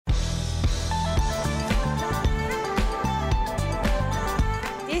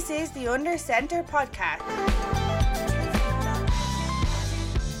is the Under Centre podcast.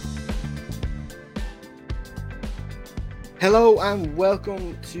 Hello and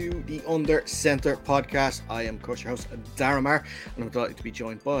welcome to the Under Centre podcast. I am, of course, your host, Darren Marr, and I'm delighted to be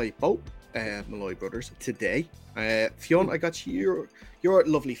joined by both Malloy brothers today. Fionn, I got your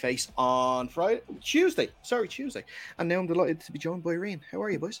lovely face on Tuesday, and now I'm delighted to be joined by Rian. How are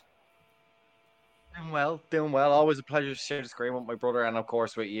you, boys? Doing well. Always a pleasure to share the screen with my brother and, of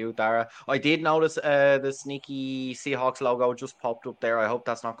course, with you, Dara. I did notice the sneaky Seahawks logo just popped up there. I hope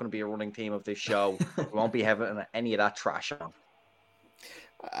that's not going to be a running theme of this show. We won't be having any of that trash on.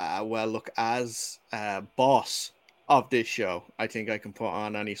 Well, look, as boss of this show, I think I can put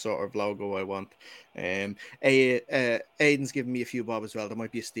on any sort of logo I want. Aidan's giving me a few bob as well. There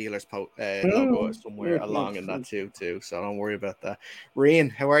might be a Steelers logo somewhere along in that too, so don't worry about that. Rian,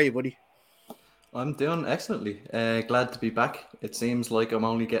 how are you, buddy? I'm doing excellently. Glad to be back. It seems like I'm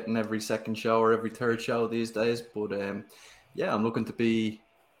only getting every second show or every third show these days, but I'm looking to be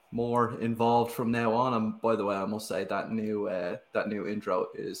more involved from now on. And by the way, I must say that new intro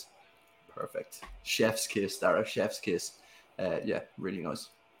is perfect. Chef's kiss, Dara. Chef's kiss. Really nice.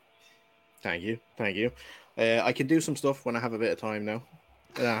 Thank you. I can do some stuff when I have a bit of time now.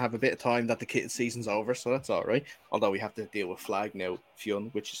 I have a bit of time that the kids' season's over, so that's all right. Although we have to deal with flag now, Fionn,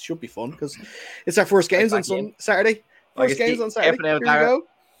 which should be fun because it's our first games on Saturday. Careful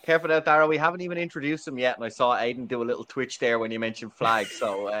now, Dara. We haven't even introduced them yet, and I saw Aidan do a little twitch there when you mentioned flag.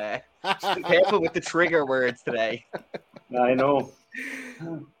 So careful with the trigger words today. I know.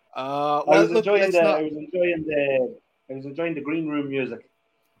 I was enjoying the green room music.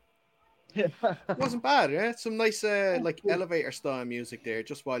 It wasn't bad, yeah. Some nice elevator style music there,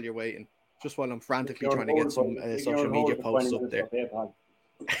 just while you're waiting, just while I'm frantically trying to get some social media posts up there.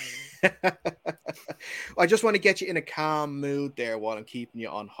 I just want to get you in a calm mood there while I'm keeping you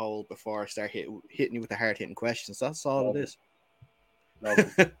on hold before I start hitting you with the hard hitting questions. That's all it is.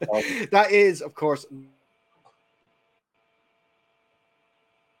 That is, of course,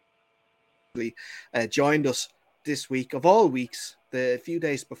 joined us this week of all weeks, the few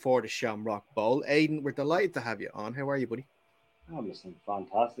days before the Shamrock Bowl. Aidan, we're delighted to have you on. How are you, buddy? Oh, listen,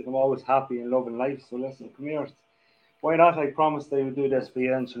 fantastic. I'm always happy and loving life. So listen, come here. Why not? I promised I would do this for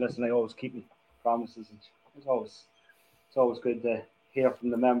you, and so listen, I always keep my promises. And it's always good to hear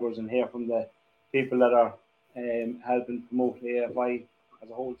from the members and hear from the people that are helping promote AFI as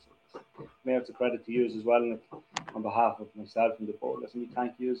a whole. So it's a credit to you as well, and on behalf of myself and the board. Listen, we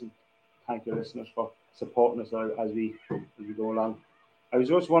thank you and thank your listeners for supporting us as we go along. I was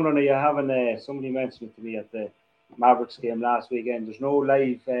just wondering, are you having somebody mentioned it to me at the Mavericks game last weekend? There's no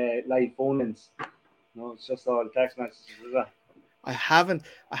live phone-ins. No, it's just all text messages, is it? I haven't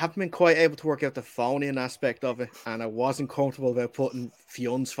been quite able to work out the phone-in aspect of it, and I wasn't comfortable about putting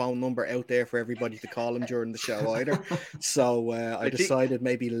Fionn's phone number out there for everybody to call him during the show either. So I decided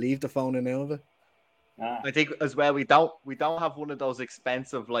maybe leave the phone in out of it. I think as well we don't have one of those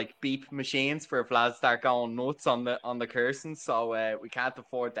expensive like beep machines for if lads start going nuts on the cursing, so we can't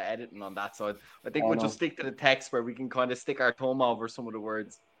afford the editing on that. So I think we'll just stick to the text where we can kind of stick our thumb over some of the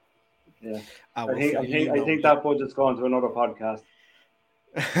words. Yeah, I think that budget's gone to another podcast.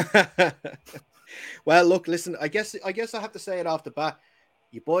 Well, look, listen. I guess I have to say it off the bat.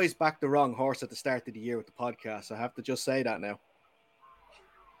 You boys backed the wrong horse at the start of the year with the podcast. I have to just say that now.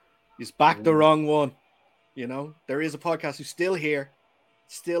 You backed the wrong one. You know, there is a podcast who's still here,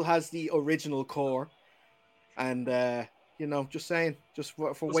 still has the original core, and just saying, just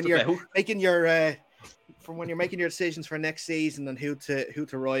for when you're making your decisions for next season and who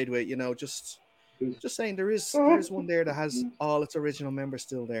to ride with, just saying there is one there that has all its original members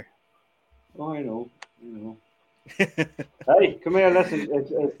still there. Oh, I know. Hey, come here, listen.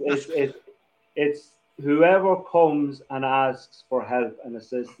 It's whoever comes and asks for help and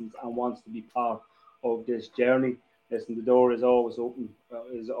assistance and wants to be part of this journey. Listen, the door is always open.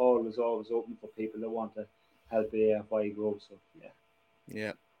 Is always open for people that want to help AFI grow. So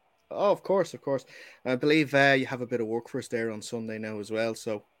yeah. Oh, of course. I believe you have a bit of work for us there on Sunday now as well.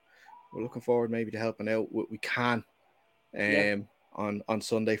 So we're looking forward maybe to helping out what we can on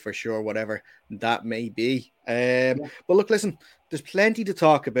Sunday for sure, whatever that may be. But look, listen, there's plenty to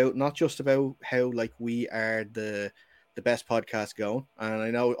talk about, not just about how like we are the best podcast going. And I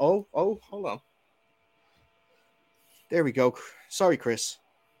know, hold on. There we go. Sorry, Chris.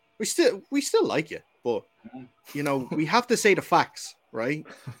 We still like you, but we have to say the facts, right?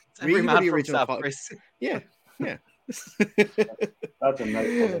 Every man for himself, Chris. Yeah. That's a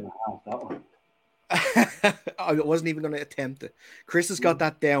nice one and a half, that one. I wasn't even going to attempt it. Chris has got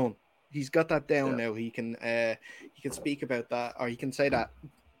that down. He's got that down now. He can speak about that, or he can say that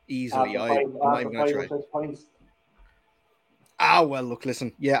easily. I'm not even going to try. 6 points. Ah, well, look,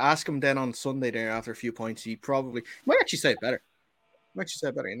 listen. Yeah, ask him then on Sunday there after a few points. He might actually say it better. You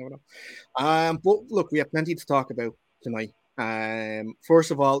never know. But look, we have plenty to talk about tonight.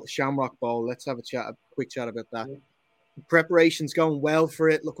 First of all, Shamrock Bowl. Let's have a quick chat about that. Preparations going well for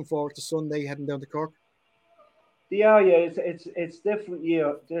it. Looking forward to Sunday, heading down to Cork. Yeah. It's different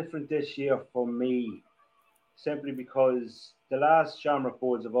this year for me, simply because the last Shamrock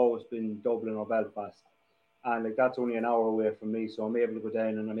Bowls have always been Dublin or Belfast, and like that's only an hour away from me, so I'm able to go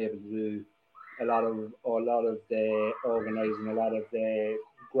down and I'm able to do a lot of the organising, a lot of the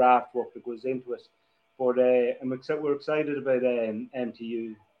graft work that goes into it. But we're excited about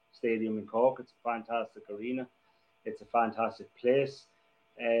MTU Stadium in Cork. It's a fantastic arena. It's a fantastic place.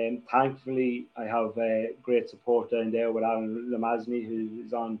 And thankfully, I have great support down there with Alan Lamazni, who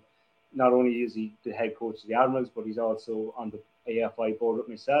is on. Not only is he the head coach of the Admirals, but he's also on the AFI board with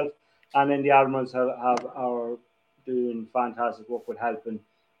myself. And then the Admirals are doing fantastic work with helping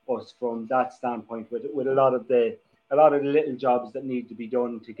us from that standpoint with a lot of the little jobs that need to be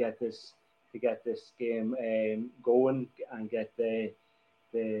done to get this game going and get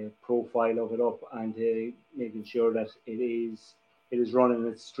the profile of it up and making sure that it is running,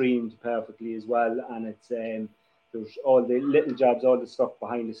 it's streamed perfectly as well, and it's there's all the little jobs, all the stuff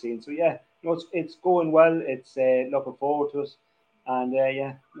behind the scenes. So yeah, it's going well. It's looking forward to it, and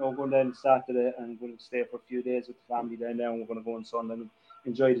going down Saturday and going to stay for a few days with the family down there, and we're going to go on Sunday and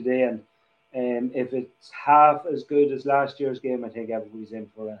enjoy the day. And if it's half as good as last year's game, I think everybody's in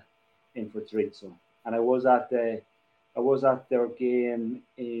for a treat. So, and I was at their game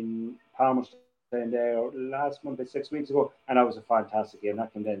in Palmerstown there last month, 6 weeks ago, and that was a fantastic game.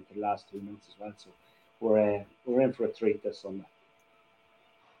 That came down to the last 2 minutes as well. So we're in for a treat this Sunday.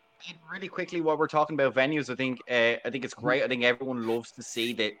 Really quickly, while we're talking about venues, I think it's great. I think everyone loves to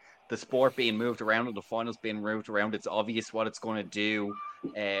see that the sport being moved around and the finals being moved around. It's obvious what it's going to do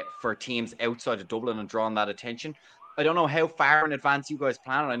for teams outside of Dublin and drawing that attention. I don't know how far in advance you guys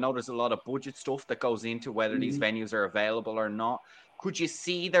plan. I know there's a lot of budget stuff that goes into whether these venues are available or not. Could you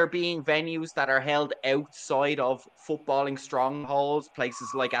see there being venues that are held outside of footballing strongholds,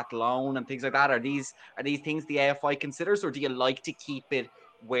 places like Athlone and things like that? Are these things the AFI considers, or do you like to keep it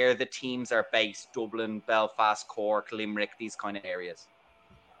where the teams are based? Dublin, Belfast, Cork, Limerick, these kind of areas.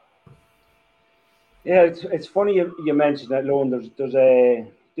 Yeah, it's funny you mentioned Athlone. There's a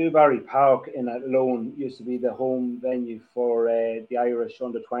Dewberry Park in Athlone used to be the home venue for the Irish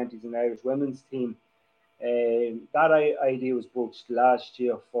under-20s and Irish women's team. That idea was broached last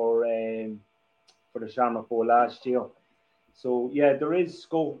year for the Shamrock Bowl last year. So yeah, there is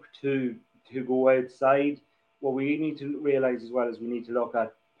scope to go outside. What we need to realise as well is we need to look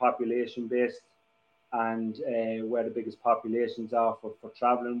at population based and where the biggest populations are for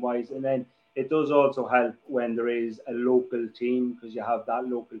travelling wise, and then it does also help when there is a local team because you have that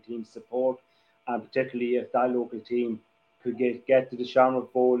local team support, and particularly if that local team could get to the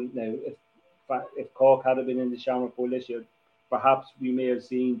Shamrock Bowl. Now, if Cork had been in the Shamrock Bowl this year, perhaps we may have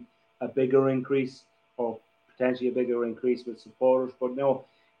seen a bigger increase or potentially a bigger increase with supporters. But no,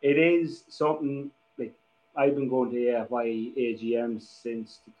 it is something like I've been going to AFI AGMs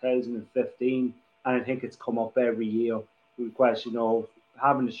since 2015, and I think it's come up every year. We question of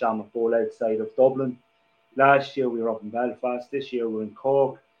having the Shamrock Bowl outside of Dublin. Last year we were up in Belfast. This year we're in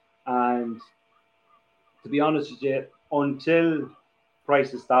Cork, and to be honest with you, until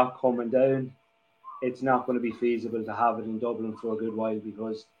prices start coming down, it's not going to be feasible to have it in Dublin for a good while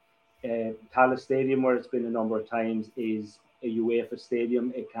because Tallaght Stadium, where it's been a number of times, is a UEFA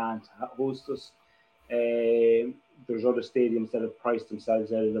stadium. It can't host us. There's other stadiums that have priced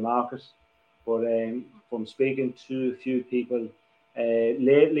themselves out of the market. But from speaking to a few people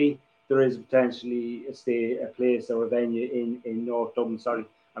lately, there is potentially a place or a venue in North Dublin. Sorry,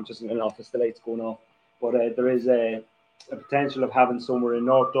 I'm just in an office, the lights going off. But there is a potential of having somewhere in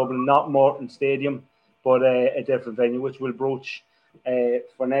North Dublin, not Morton Stadium, but a different venue, which will broach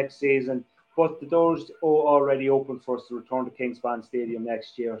for next season. But the doors are already open for us to return to Kingspan Stadium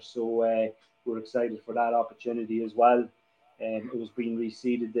next year. So we're excited for that opportunity as well. It was being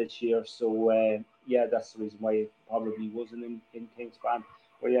reseeded this year. So, that's the reason why it probably wasn't in Kingspan.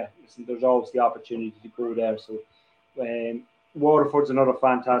 But yeah, listen, there's always the opportunity to go there. So Waterford's another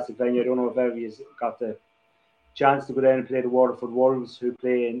fantastic venue. I don't know if everybody's got the chance to go down and play the Waterford Wolves, who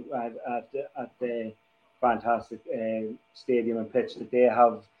play at the fantastic stadium and pitch that they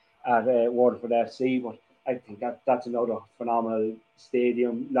have at Waterford FC. But I think that's another phenomenal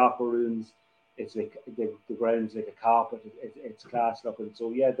stadium, locker rooms. It's like the ground's like a carpet. It's class looking.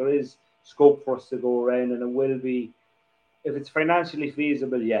 So yeah, there is scope for us to go around, and it will be if it's financially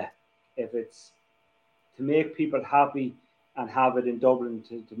feasible, yeah. If it's to make people happy and have it in Dublin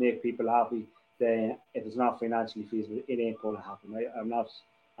to make people happy, then if it's not financially feasible, it ain't going to happen. I'm not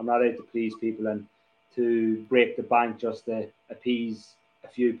out to please people and to break the bank just to appease a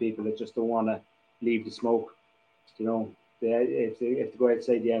few people that just don't want to leave the smoke. You know, if they go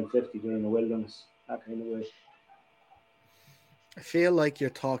outside the M50, they're in the wilderness, that kind of way. I feel like you're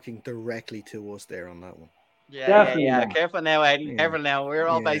talking directly to us there on that one. Yeah. Careful now, Aidan. Yeah. Careful now. We're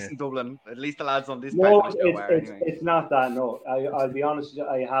all based in Dublin. At least the lads on this part No, of the show are anyway. it's not that. No, I'll be honest.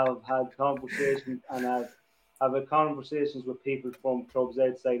 I have had conversations and I've had conversations with people from clubs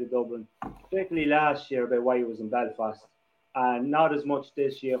outside of Dublin, particularly last year about why it was in Belfast, and not as much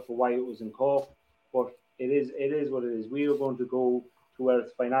this year for why it was in Cork. But it is what it is. We are going to go to where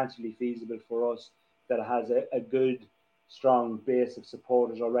it's financially feasible for us, that it has a good, strong base of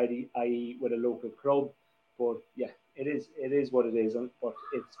supporters already, i.e., with a local club. But yeah, it is what it is. But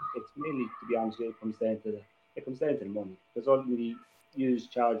it's mainly, to be honest with you, it comes down to the money. Because ultimately, you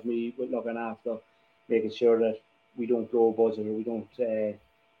charge me with looking after, making sure that we don't blow budget or we don't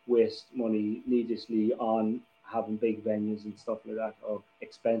waste money needlessly on having big venues and stuff like that, or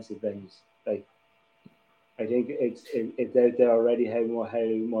expensive venues. Like, I think it's out there already how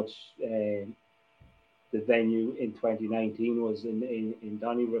much the venue in 2019 was in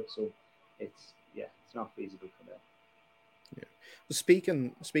Donnybrook. So it's not feasible for them. Yeah. Well,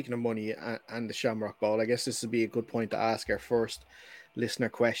 speaking of money and the Shamrock Ball, I guess this would be a good point to ask our first listener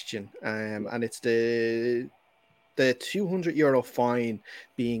question, and it's the €200 fine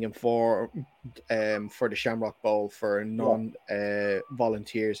being informed for the Shamrock Bowl for non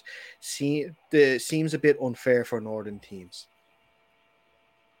volunteers seems a bit unfair for Northern teams.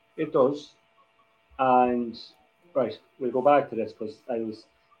 It does, and right, we'll go back to this because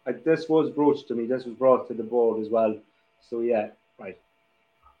this was broached to me. This was brought to the board as well. So yeah, right.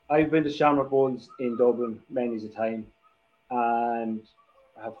 I've been to Shamrock Bowls in Dublin many a time, and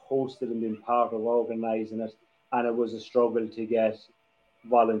I have hosted and been part of organising it. And it was a struggle to get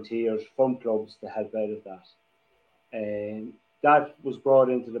volunteers from clubs to help out with that. And that was brought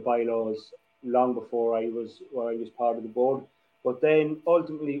into the bylaws long before I was part of the board. But then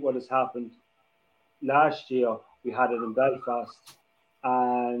ultimately, what has happened last year, we had it in Belfast,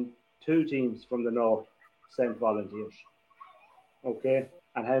 and 2 teams from the north sent volunteers. Okay,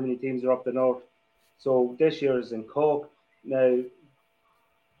 and how many teams are up the north? So this year is in Cork. Now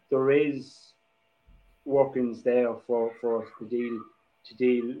there is workings there for us to deal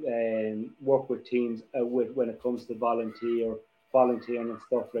work with teams with when it comes to volunteering and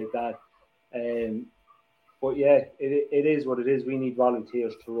stuff like that. But yeah, it is what it is. We need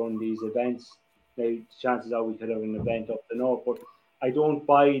volunteers to run these events. Now, chances are we could have an event up the north, but I don't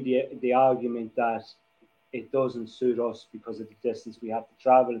buy the argument that it doesn't suit us because of the distance we have to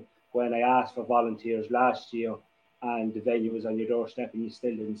travel. When I asked for volunteers last year and the venue was on your doorstep and you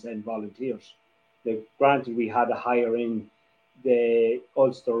still didn't send volunteers. Now, granted, we had to hire in the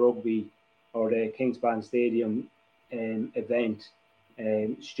Ulster Rugby or the Kingspan Stadium event,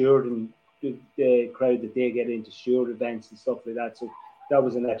 stewarding the crowd that they get into steward events and stuff like that. So that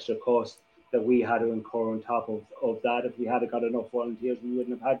was an extra cost that we had to incur on top of that. If we had got enough volunteers, we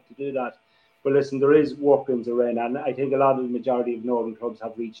wouldn't have had to do that. But listen, there is workings around, and I think a lot of the majority of Northern clubs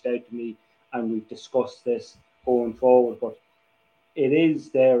have reached out to me, and we've discussed this going forward. But it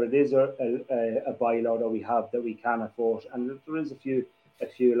is there. It is a bylaw that we have that we can enforce, and there is a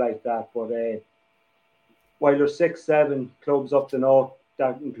few like that. But while there's 6-7 clubs up the north,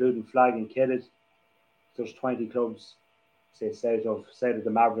 that including Flag and Kidded, there's 20 clubs, say south of the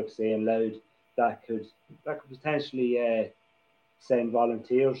Mavericks, say in Loud, that could potentially send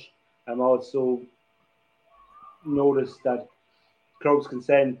volunteers. I'm also noticed that clubs can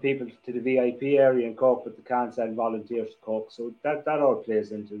send people to the VIP area in Cork, but they can't send volunteers to Cork. So that all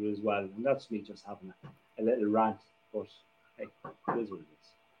plays into it as well. And that's me just having a little rant, but hey, it is what it is.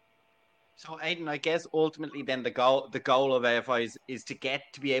 So Aidan, I guess ultimately then the goal of AFI is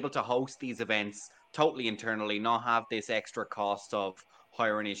to be able to host these events totally internally, not have this extra cost of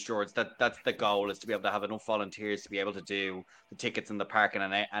hiring insurance. That's the goal, is to be able to have enough volunteers to be able to do the tickets and the parking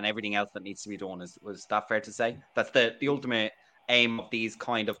and everything else that needs to be done. Was that fair to say? That's the ultimate aim of these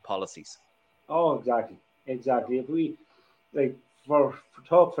kind of policies. Oh, exactly. If we for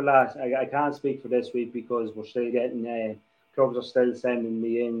talk for last, I can't speak for this week because we're still getting clubs are still sending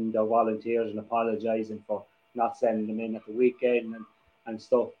me in their volunteers and apologising for not sending them in at the weekend and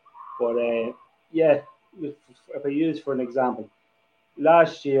stuff. But yeah, if I use for an example,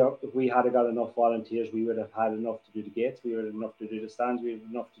 last year, if we had got enough volunteers, we would have had enough to do the gates, we would have enough to do the stands, we would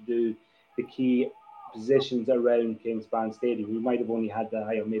have enough to do the key positions around Kingspan Stadium. We might have only had to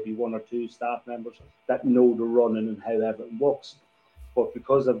hire maybe 1 or 2 staff members that know the running and how everything works. But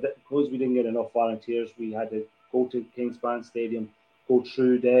because we didn't get enough volunteers, we had to go to Kingspan Stadium, go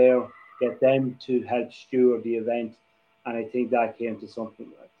through there, get them to help steward the event, and I think that came to something.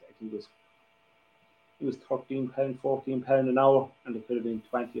 I think it was £13, £14 an hour, and it could have been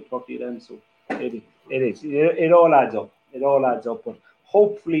 20 or 30 of them. So it all adds up. It all adds up. But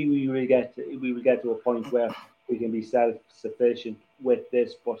hopefully we will get to a point where we can be self-sufficient with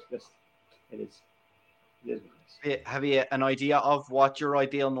this. But it is. Have you an idea of what your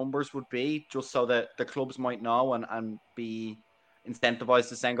ideal numbers would be, just so that the clubs might know and be incentivized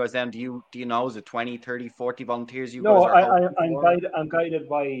to send guys down? Do you know, is it 20, 30, 40 volunteers you guys are I'm guided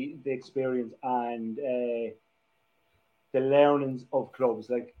by the experience and the learnings of clubs.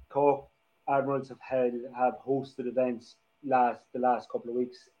 Like Cork Admirals have hosted events the last couple of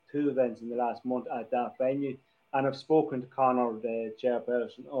weeks, 2 events in the last month at that venue, and I've spoken to Connor, the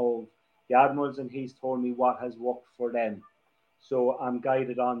chairperson of the Admirals, and he's told me what has worked for them. So I'm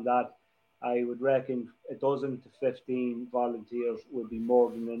guided on that. I would reckon a dozen to 15 volunteers would be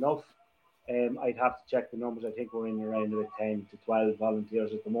more than enough. I'd have to check the numbers. I think we're in around about 10 to 12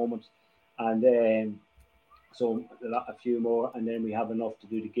 volunteers at the moment, and so a few more, and then we have enough to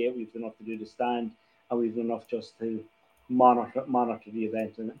do the gate, we've enough to do the stand, and we've enough just to monitor the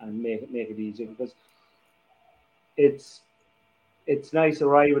event and make it easier, because it's nice,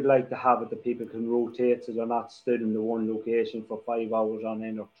 or I would like to have it that people can rotate, so they're not stood in the one location for 5 hours on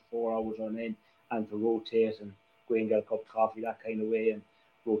end or 4 hours on end, and to rotate and go and get a cup of coffee, that kind of way, and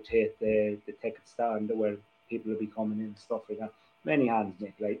rotate the ticket stand where people will be coming in and stuff like that. Many hands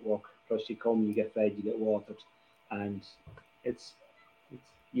make light work. Plus you come, you get fed, you get watered, and it's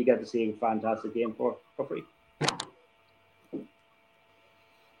you get to see a fantastic game for free.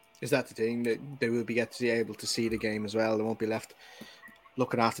 Is that the thing, that they will be able to see the game as well? They won't be left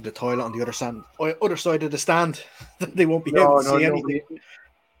looking after the toilet on the other side of the stand. They won't be able to see anything.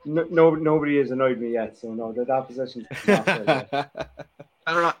 Nobody has annoyed me yet, so no, that position's not there.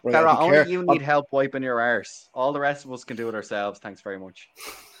 Cara, only you need help wiping your arse. All the rest of us can do it ourselves. Thanks very much.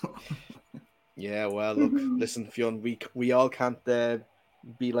 Yeah, well, look, listen, Fionn, we all can't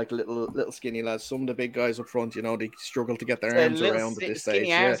be like little skinny lads. Some of the big guys up front, they struggle to get their arms around at this stage.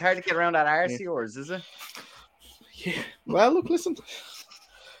 Skinny arms, hard to get around that arse of yours, is it? Yeah. Well, look, listen.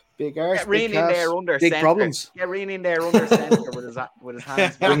 Big arse, get Reen in there under big center. Problems. Get Reen in there under center with his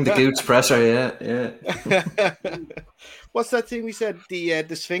hands. Bring the goots pressure, yeah. What's that thing we said? The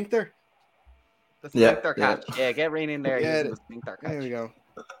sphincter. The sphincter catch. Yeah, get Reen in there. Yeah, the sphincter catch. There we go.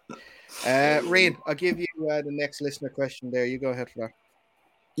 Reen, I'll give you the next listener question there. You go ahead for that.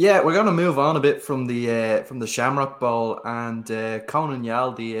 Yeah, we're going to move on a bit from the Shamrock Bowl, and Conan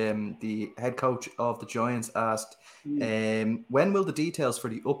Yall, the head coach of the Giants, asked, when will the details for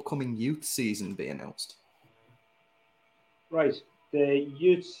the upcoming youth season be announced? Right, the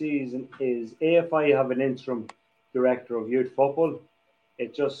youth season is AFI have an interim director of youth football.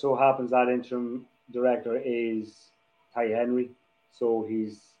 It just so happens that interim director is Ty Henry, so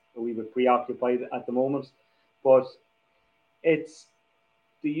he's a wee bit preoccupied at the moment, but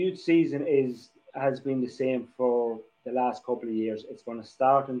the youth season has been the same for the last couple of years. It's going to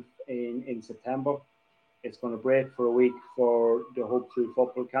start in September. It's going to break for a week for the Hope Through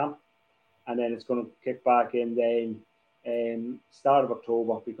football camp, and then it's going to kick back in then start of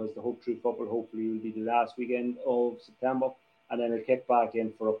October, because the Hope Through football hopefully will be the last weekend of September, and then it'll kick back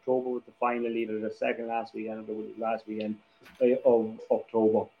in for October with the final, either the second last weekend or the last weekend of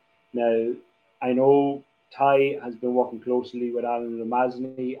October. Now, I know Ty has been working closely with Alan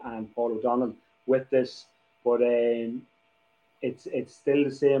Ramazani and Paul O'Donnell with this, but it's still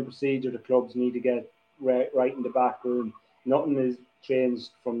the same procedure. The clubs need to get right in the back room. Nothing is changed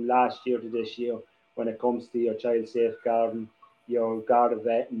from last year to this year when it comes to your child safeguarding, your Garda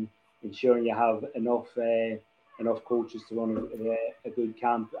vetting, ensuring you have enough coaches to run a good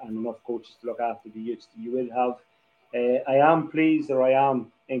camp and enough coaches to look after the youths that you will have. I am pleased, or I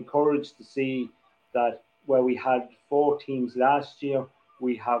am encouraged to see that where we had 4 teams last year,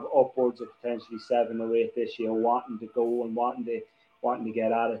 we have upwards of potentially 7 or 8 this year wanting to go and wanting to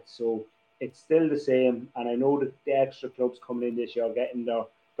get at it. So it's still the same, and I know that the extra clubs coming in this year are getting their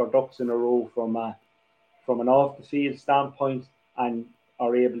ducks in a row from an off the field standpoint and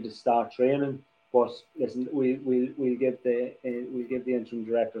are able to start training. But listen, we'll give the interim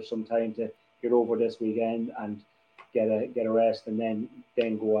director some time to get over this weekend and get a rest, and then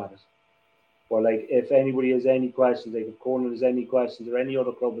go at it. But like, if anybody has any questions, like if Conan has any questions or any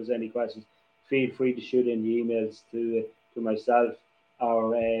other club has any questions, feel free to shoot in the emails to myself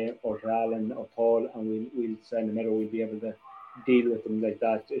or to Alan or Paul, and we'll send them out, or we'll be able to deal with them like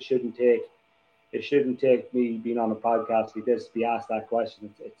that. It shouldn't take me being on a podcast like this to be asked that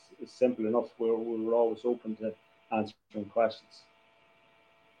question. It's simple enough. We're always open to answering questions.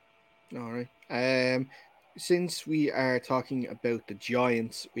 All right. Since we are talking about the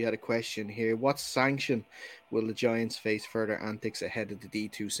Giants, we had a question here. What sanction will the Giants face further antics ahead of the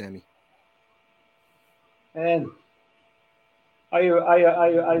D2 semi?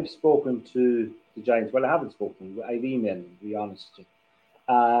 I've spoken to the Giants. Well, I haven't spoken. I've emailed them, to be honest with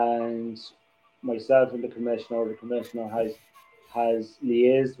you. And myself and the commissioner has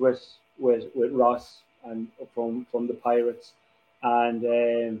liaised with Ross and from the Pirates, and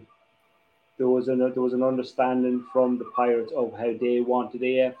there was an understanding from the Pirates of how they wanted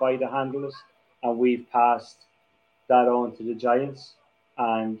AFI to handle it, and we've passed that on to the Giants,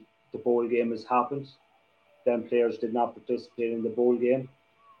 and the bowl game has happened. Them players did not participate in the bowl game.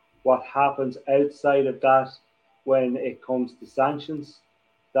 What happens outside of that when it comes to sanctions,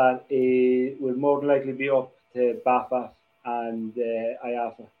 that it will more than likely be up to BAFA and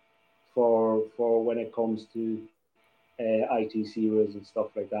IAFA for when it comes to ITC rules and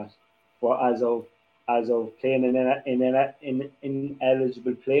stuff like that. But as of playing an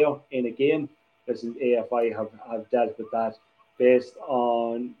ineligible player in a game, listen, AFI have dealt with that based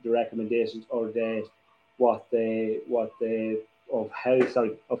on the recommendations or how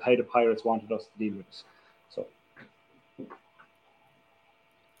the Pirates wanted us to deal with it. So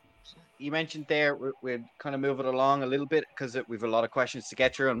you mentioned there we're kind of moving along a little bit because we've a lot of questions to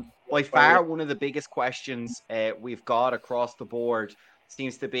get through, and by far one of the biggest questions we've got across the board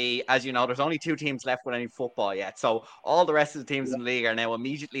seems to be, as you know, there's only 2 teams left with any football yet, so all the rest of the teams in the league are now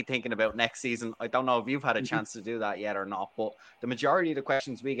immediately thinking about next season. I don't know if you've had a chance to do that yet or not, but the majority of the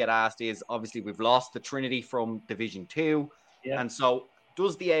questions we get asked is, obviously we've lost the Trinity from Division 2, and so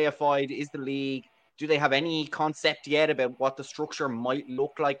does the AFI, is the league, do they have any concept yet about what the structure might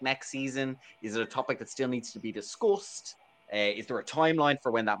look like next season? Is it a topic that still needs to be discussed? Is there a timeline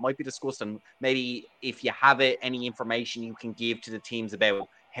for when that might be discussed? And maybe if you have any information you can give to the teams about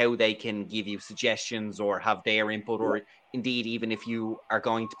how they can give you suggestions or have their input, or indeed even if you are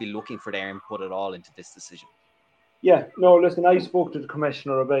going to be looking for their input at all into this decision. Yeah, no, listen, I spoke to the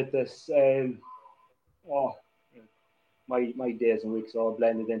commissioner about this. My days and weeks are all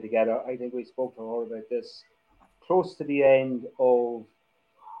blended in together. I think we spoke to her about this close to the end of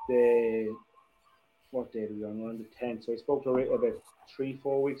the, what day are we on? We're on the 10th. So I spoke to her about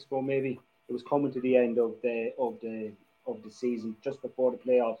 3-4 weeks ago, maybe. It was coming to the end of the season, just before the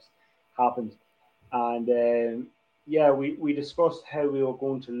playoffs happened. And we discussed how we were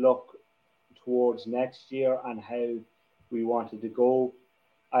going to look towards next year and how we wanted to go.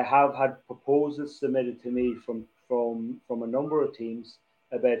 I have had proposals submitted to me from a number of teams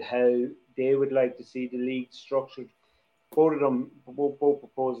about how they would like to see the league structured. Both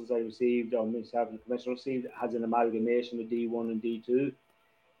proposals I received, or myself and the commissioner received, has an amalgamation of D1 and D2.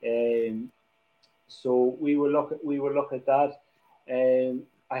 So we will look at that.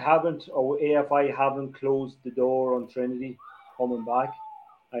 AFI haven't closed the door on Trinity coming back.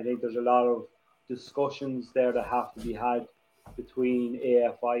 I think there's a lot of discussions there that have to be had between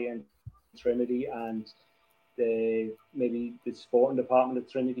AFI and Trinity, and maybe the sporting department at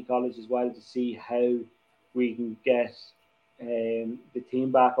Trinity College as well, to see how we can get the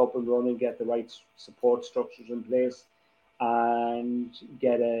team back up and running, get the right support structures in place, and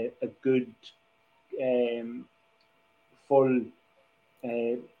get a good full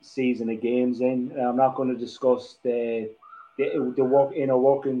season of games in. I'm not going to discuss the inner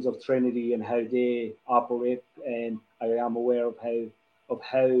workings of Trinity and how they operate, and I am aware of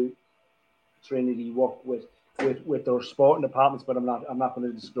how Trinity work with their sporting departments, but I'm not going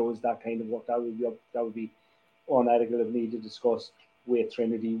to disclose that kind of work. That would be unethical of me to discuss where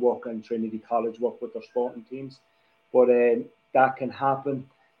Trinity work and Trinity College work with their sporting teams. But that can happen.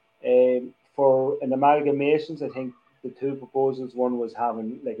 For an amalgamations, I think the 2 proposals, one was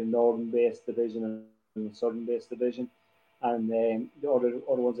having like a northern-based division and a southern-based division, and the other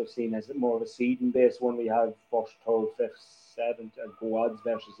ones I've seen as more of a seeding-based one. We have first, third, fifth, seventh, and go-odds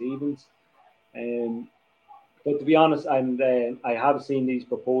versus evens. But to be honest, I have seen these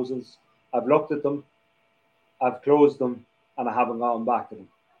proposals. I've looked at them, I've closed them, and I haven't gone back to them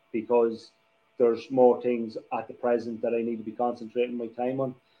because there's more things at the present that I need to be concentrating my time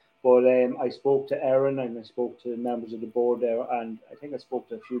on. But I spoke to Erin and I spoke to members of the board there, and I think I spoke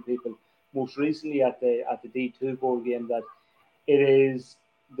to a few people most recently at the D2 board game, that it is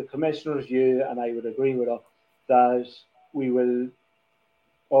the commissioner's view, and I would agree with her, that we will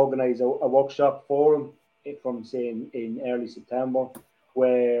organise a workshop for them from, say, in early September,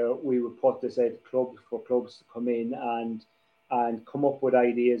 where we would put this out to clubs for clubs to come in and come up with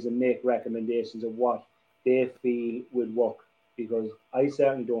ideas and make recommendations of what they feel would work. Because I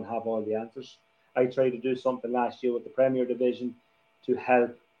certainly don't have all the answers. I tried to do something last year with the Premier Division to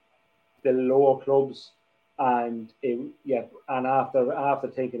help the lower clubs, and after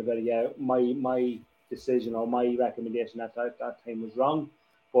thinking about it, my decision or my recommendation at that time was wrong,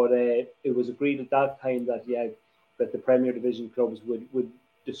 but it was agreed at that time that the Premier Division clubs would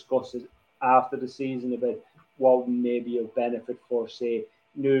discuss it after the season about what may be of benefit for, say,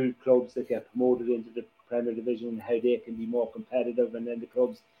 new clubs that get promoted into the Premier Division and how they can be more competitive, and then the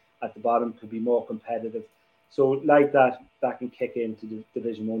clubs at the bottom could be more competitive. So like that can kick into the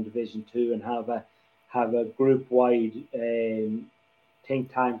Division 1, Division 2, and have a group-wide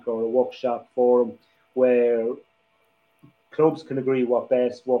think tank or a workshop forum where clubs can agree what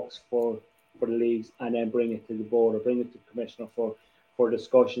best works for the leagues, and then bring it to the board or bring it to the commissioner for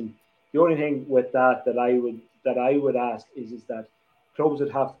discussion. The only thing with that I would ask is that clubs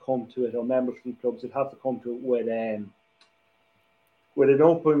would have to come to it, or members from clubs would have to come to it with an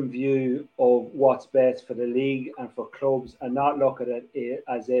open view of what's best for the league and for clubs, and not look at it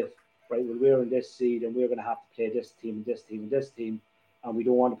as if, right, well, we're in this seed and we're going to have to play this team and this team and this team, and we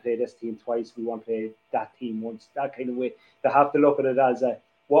don't want to play this team twice, we want to play that team once, that kind of way. They have to look at it as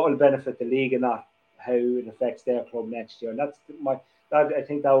what will benefit the league and not how it affects their club next year. And I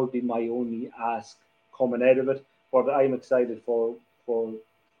think that would be my only ask coming out of it. But I'm excited for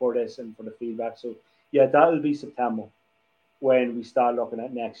this and for the feedback. So yeah, that'll be September when we start looking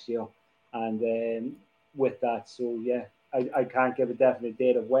at next year, and with that, so yeah, I can't give a definite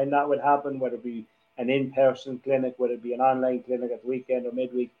date of when that would happen, whether it be an in-person clinic, whether it be an online clinic at the weekend or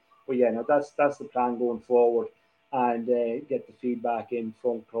midweek. But yeah, no, that's the plan going forward, and get the feedback in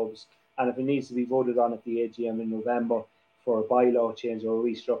from clubs. And if it needs to be voted on at the AGM in November for a bylaw change or a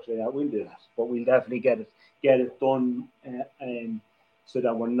restructure, that we'll do that. But we'll definitely get it done, so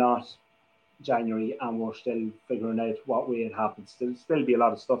that we're not January and we're still figuring out what way it happens. There'll still be a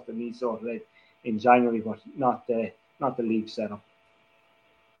lot of stuff that needs sorted out in January, but not the league setup.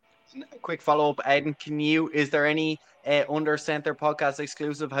 A quick follow-up, Aidan, is there any Under Centre podcast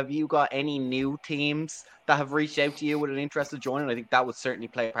exclusive, have you got any new teams that have reached out to you with an interest of joining? I think that would certainly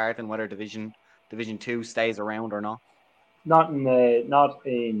play a part in whether Division 2 stays around or not. Not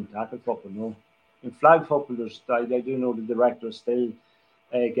in tackle football, no. In flag football, I do know the director is still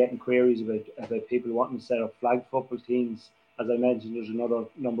getting queries about people wanting to set up flag football teams. As I mentioned, there's another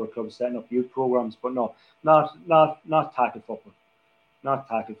number of clubs setting up youth programs, but no, not tackle football. Not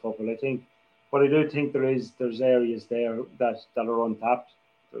tackle football. I think, but I do think there's areas there that are untapped.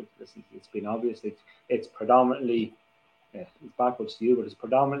 Listen, it's been obvious. It's predominantly, it's backwards to you, but it's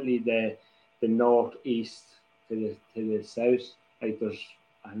predominantly the northeast to the south. Like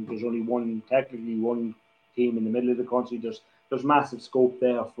there's only technically one team in the middle of the country. There's massive scope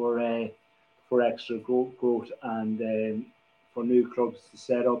there for extra growth and for new clubs to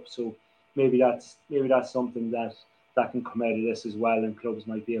set up. So maybe that's something that can come out of this as well, and clubs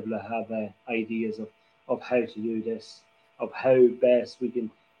might be able to have ideas of how to do this, of how best we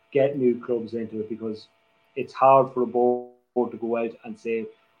can get new clubs into it, because it's hard for a board to go out and say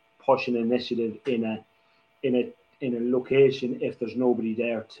push an initiative in a location if there's nobody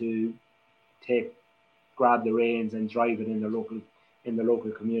there to grab the reins and drive it in the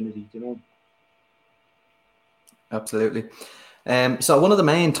local community, you know. Absolutely. So one of the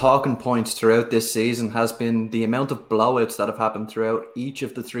main talking points throughout this season has been the amount of blowouts that have happened throughout each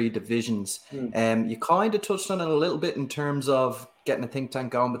of the three divisions. You kind of touched on it a little bit in terms of getting a think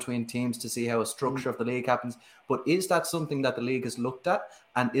tank going between teams to see how a structure of the league happens. But is that something that the league has looked at?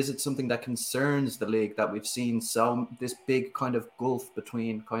 And is it something that concerns the league, that we've seen this big kind of gulf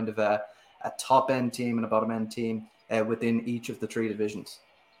between kind of a top end team and a bottom end team within each of the three divisions?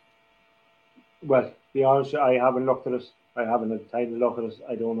 Well, to be honest, I haven't looked at it. I haven't had time to look at it.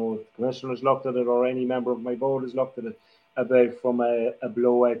 I don't know if the commissioner's looked at it or any member of my board has looked at it about from a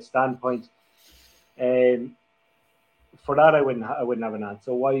blowout standpoint. For that, I wouldn't have an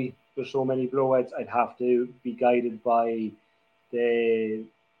answer. Why there's so many blowouts? I'd have to be guided by the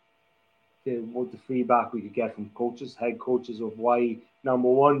feedback we could get from coaches, head coaches, of why, number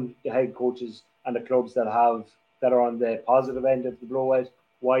one, the head coaches and the clubs that are on the positive end of the blowout,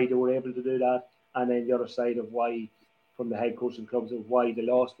 why they were able to do that, and then the other side of why, from the head coach and clubs, of why they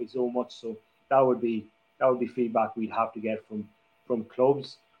lost by so much. So that would be feedback we'd have to get from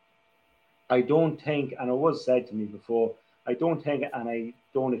clubs. I don't think, and it was said to me before, I don't think, and I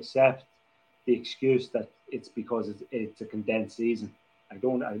don't accept the excuse that it's because it's a condensed season. I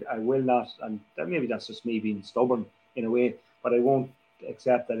will not, and maybe that's just me being stubborn in a way, but I won't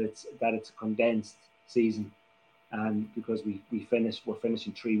accept that it's a condensed season, and because we're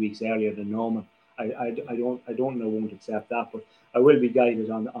finishing 3 weeks earlier than normal. I don't know, won't accept that, but I will be guided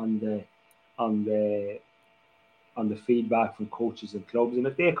on the feedback from coaches and clubs, and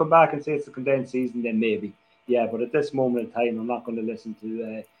if they come back and say it's a condensed season, then maybe, yeah. But at this moment in time, I'm not going to listen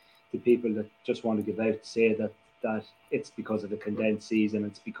to people that just want to give out to say that it's because of the condensed season,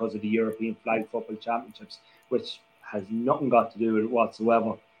 it's because of the European Flag Football Championships, which has nothing got to do with it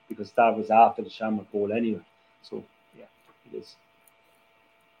whatsoever, because that was after the Shamrock Bowl anyway. So yeah, it is.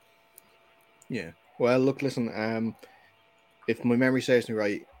 Yeah. Well, look, listen. If my memory serves me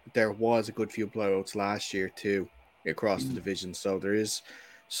right, there was a good few blowouts last year too across the division. So there is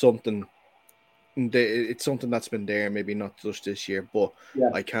something. It's something that's been there, maybe not just this year, but Yeah.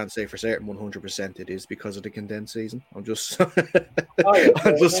 I can't say for certain 100% it is because of the condensed season. I'm just,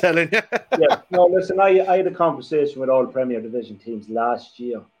 I'm just telling you. Yeah, no, listen, I had a conversation with all the Premier Division teams last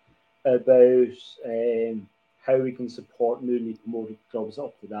year about how we can support newly promoted clubs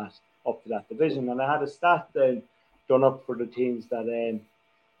up to that division, and I had a stat done up for the teams that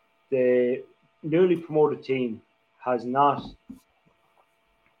the newly promoted team has not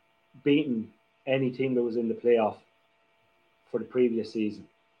beaten any team that was in the playoff for the previous season,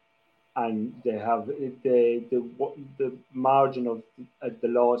 and they have the margin of the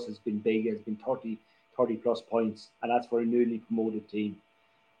loss has been big. It's been 30 plus points, and that's for a newly promoted team,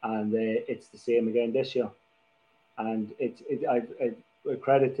 and it's the same again this year. And I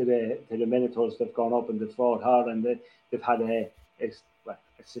credit to the Minotaurs that have gone up and they've fought hard, and they've had a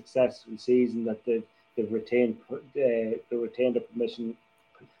successful season, that they've retained a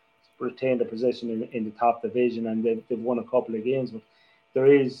position in the top division, and they've won a couple of games. But there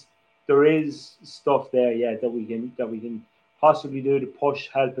is stuff there, yeah, that we can possibly do to push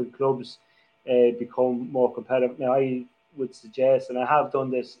helping clubs become more competitive. Now, I would suggest, and I have done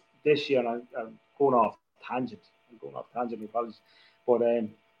this year, and I'm going off tangent. My apologies. But there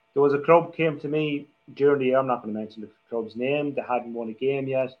was a club came to me during the year. I'm not going to mention the club's name. They hadn't won a game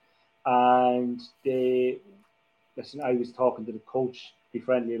yet, and I was talking to the coach, be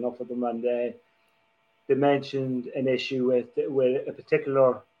friendly enough with them, and they mentioned an issue with a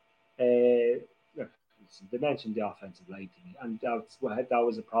particular. They mentioned the offensive line to me, and that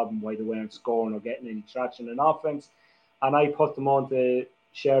was a problem why they weren't scoring or getting any traction in offense. And I put them on to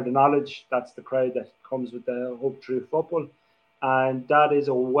share the knowledge. That's the crowd that comes with the Hope True Football, and that is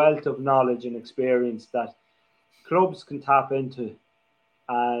a wealth of knowledge and experience that clubs can tap into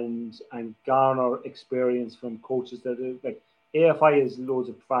and garner experience from coaches that are like AFI has loads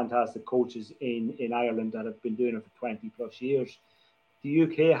of fantastic coaches in Ireland that have been doing it for 20 plus years. The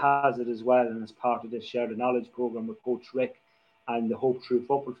UK has it as well, and as part of this Share the Knowledge program with Coach Rick and the Hope True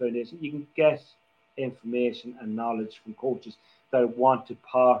Football Foundation, you can get information and knowledge from coaches that want to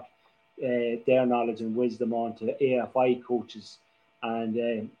part their knowledge and wisdom onto AFI coaches.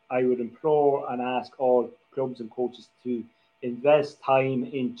 And I would implore and ask all clubs and coaches to invest time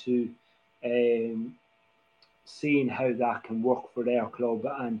into seeing how that can work for their club.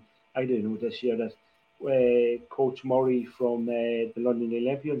 And I do know this year that Coach Murray from the London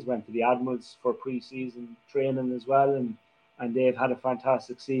Olympians went to the Admirals for pre-season training as well, and they've had a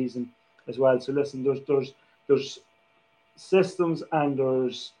fantastic season as well. So listen, there's systems and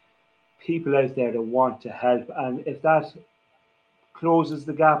there's people out there that want to help, and if that closes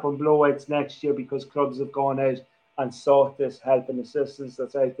the gap on blowouts next year because clubs have gone out and sought this help and assistance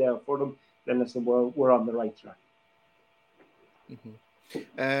that's out there for them, then listen, we're on the right track. Mm-hmm.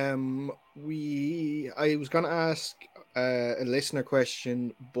 I was going to ask a listener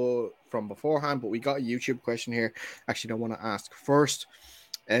question, but from beforehand, but we got a YouTube question here. Actually, I want to ask first.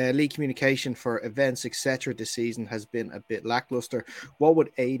 League communication for events, etc. this season has been a bit lackluster. What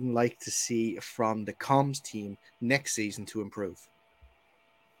would Aidan like to see from the comms team next season to improve?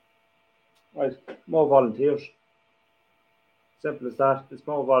 Right, more volunteers. Simple as that. It's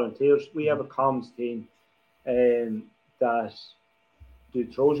more volunteers. We have a comms team that do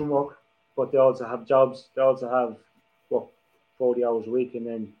Trojan work, but they also have jobs. They also have 40 hours a week, and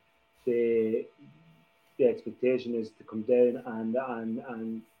then the expectation is to come down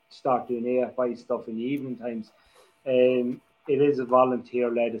and start doing AFI stuff in the evening times. It is a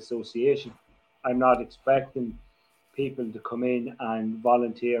volunteer-led association. I'm not expecting people to come in and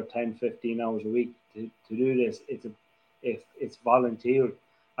volunteer 10, 15 hours a week to do this. It's volunteer.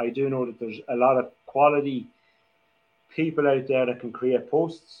 I do know that there's a lot of quality people out there that can create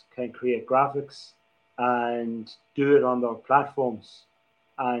posts, can create graphics, and do it on their platforms.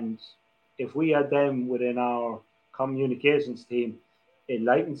 And if we had them within our communications team, it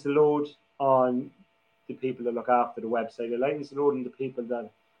lightens the load on the people that look after the website. It lightens the load on the people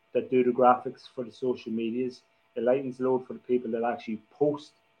that do the graphics for the social medias. It lightens the load for the people that actually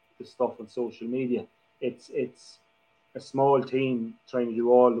post the stuff on social media. It's a small team trying to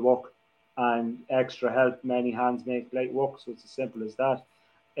do all the work, and extra help. Many hands make light work, so it's as simple as that.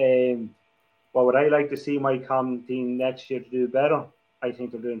 What would I like to see my common team next year to do better? I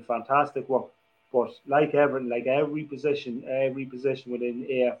think they're doing fantastic work. But like every position within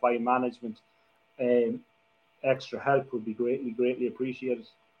AFI management, extra help would be greatly appreciated.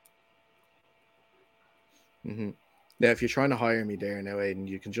 Mm-hmm. Now, if you're trying to hire me there now, Aidan,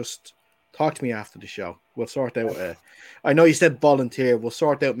 you can just talk to me after the show. We'll sort out I know you said volunteer. We'll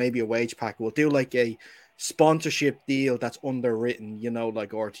sort out maybe a wage pack. We'll do like a sponsorship deal that's underwritten,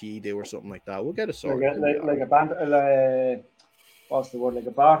 like RTE do or something like that. We'll get it sorted. Like a band, what's the word? Like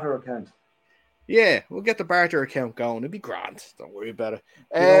a barter account. Yeah, we'll get the barter account going. It'd be grand. Don't worry about it.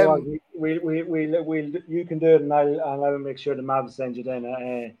 You know what? We'll you can do it, and I'll make sure the Mavs send you down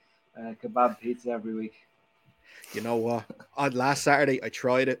a kebab pizza every week. You know what? On last Saturday, I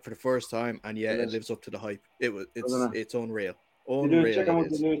tried it for the first time, and yeah, it lives up to the hype. It's unreal. They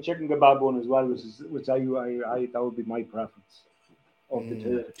do chicken kebab one as well, which I that would be my preference. Of the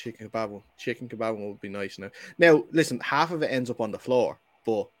two. Chicken kebab one would be nice. Now, listen, half of it ends up on the floor,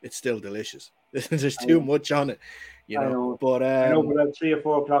 but it's still delicious. There's too much on it, I know. But but at 3 or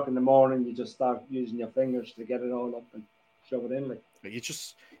 4 o'clock in the morning, you just start using your fingers to get it all up and shove it in. Like you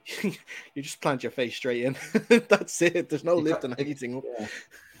just plant your face straight in. That's it. There's no lifting anything up. Yeah.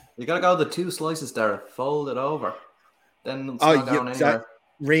 You gotta go the 2 slices there, fold it over, then it's not going anywhere.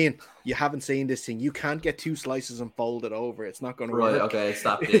 Rain, you haven't seen this thing. You can't get 2 slices and fold it over. It's not going to work. Right, okay, it's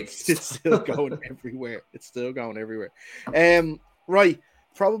that big. It's still going everywhere. It's still going everywhere. Right,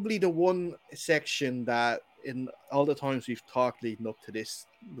 probably the one section that in all the times we've talked leading up to this,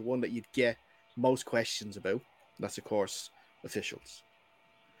 the one that you'd get most questions about, that's of course officials.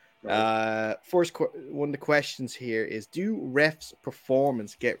 Right. First one of the questions here is, do refs'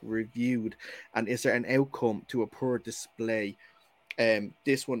 performance get reviewed, and is there an outcome to a poor display?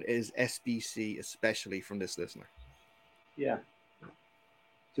 This one is SBC, especially from this listener. Yeah. Do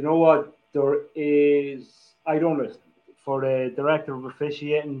you know what? There is, I don't know, for the director of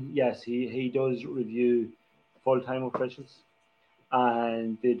officiating, yes, he does review full-time officials,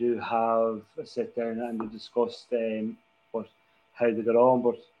 and they do have a sit down and they discuss how they get on.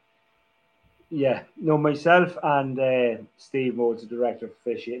 But yeah, myself and Steve Modes, the director of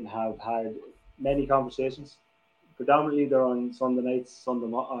officiating, have had many conversations. Predominantly, they're on Sunday nights,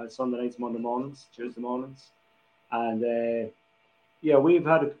 Monday mornings, Tuesday mornings, and we've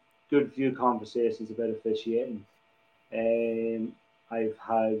had a good few conversations about officiating. I've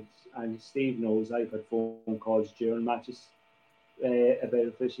had, and Steve knows, I've had phone calls during matches about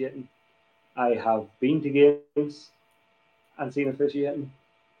officiating. I have been to games and seen officiating,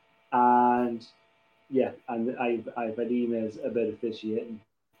 and I've had emails about officiating,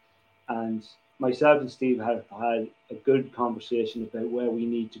 and myself and Steve have had a good conversation about where we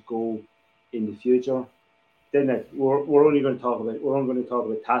need to go in the future. Then we're only going to talk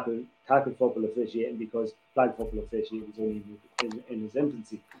about tackle football officiating, because flag football officiating is only in its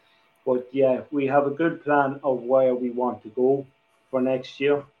infancy. But yeah, we have a good plan of where we want to go for next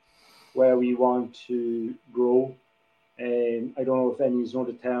year, where we want to grow. I don't know if any know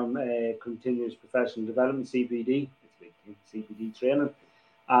the term continuous professional development, CPD. It's a big thing, CPD training.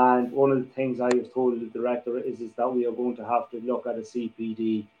 And one of the things I have told the director is that we are going to have to look at a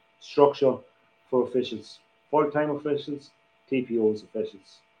CPD structure for officials, full-time officials, TPOs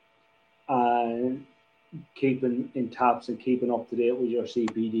officials, and keeping in taps and keeping up to date with your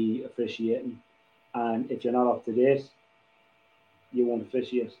CPD officiating. And if you're not up to date, you won't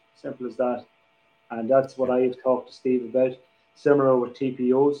officiate. Simple as that. And that's what I have talked to Steve about. Similar with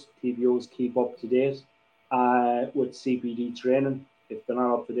TPOs. TPOs keep up to date with CPD training. If they're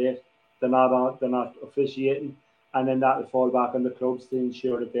not up to date, they're not officiating, and then that will fall back on the clubs to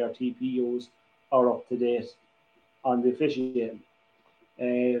ensure that their TPOs are up to date on the officiating.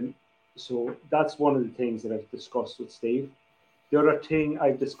 So that's one of the things that I've discussed with Steve. The other thing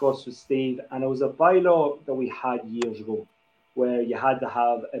I've discussed with Steve, and it was a bylaw that we had years ago, where you had to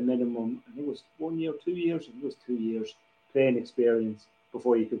have a minimum, I think it was 1 year, 2 years, I think it was 2 years playing experience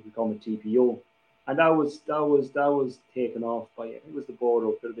before you could become a TPO. And that was taken off by, I think it was the board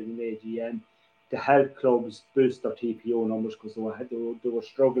or could have been an AGM, to help clubs boost their TPO numbers, because they were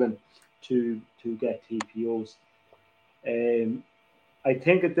struggling to get TPOs. I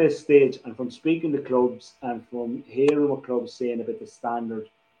think at this stage, and from speaking to clubs and from hearing what clubs saying about the standard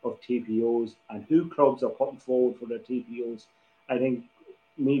of TPOs and who clubs are putting forward for their TPOs, I think,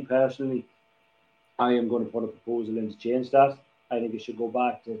 me personally, I am going to put a proposal in to change that. I think it should go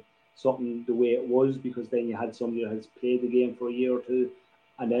back to something the way it was, because then you had somebody that has played the game for a year or two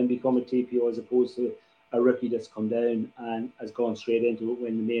and then become a TPO, as opposed to a rookie that's come down and has gone straight into it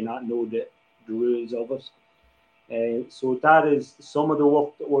when they may not know the rules of it. So that is some of the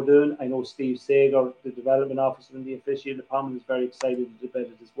work that we're doing. I know Steve Sager, the development officer in the officiating department, is very excited about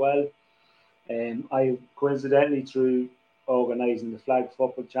it as well. I coincidentally, through organising the flag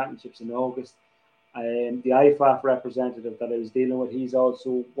football championships in August, the IFAF representative that I was dealing with, he's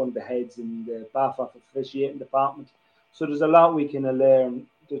also one of the heads in the BAFAF officiating department. So there's a lot we can learn.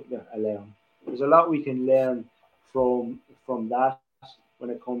 There's a lot we can learn from that when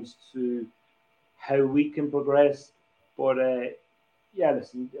it comes to how we can progress. But yeah,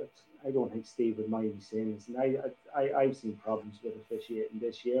 listen, I don't think Steve would mind me saying this. And I've seen problems with officiating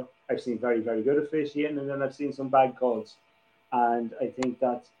this year. I've seen very, very good officiating, and then I've seen some bad calls. And I think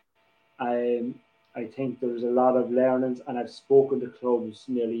that I think there's a lot of learnings, and I've spoken to clubs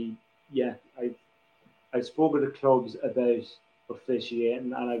nearly. Yeah, I've spoken to clubs about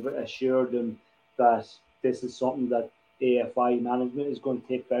officiating, and I've assured them that this is something that AFI management is going to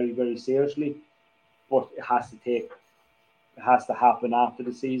take very, very seriously. But it has to happen after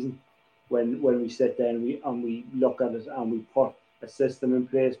the season, when we sit down and we look at it and we put a system in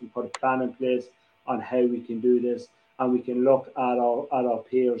place, we put a plan in place on how we can do this, and we can look at our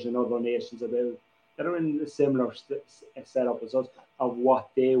peers in other nations that are in a similar setup as us, of what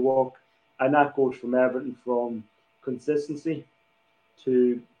they work, and that goes from everything from consistency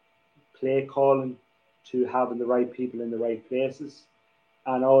to play calling to having the right people in the right places.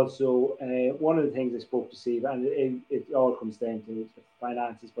 And also, one of the things I spoke to Steve, and it all comes down to the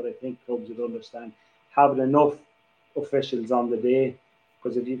finances, but I think clubs would understand having enough officials on the day.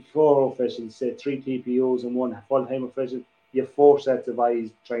 Because if you have 4 officials, say 3 TPOs and 1 full-time official, you have 4 sets of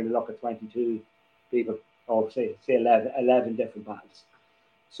eyes trying to look at 22 people, or say 11 different panels.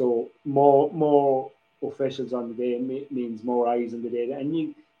 So more officials on the day means more eyes on the day,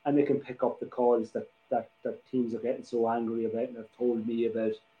 and they can pick up the calls that teams are getting so angry about and have told me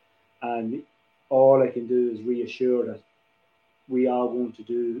about. And all I can do is reassure that we are going to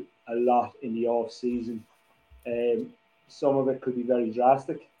do a lot in the off season. Some of it could be very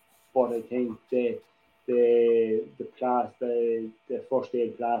drastic, but I think the first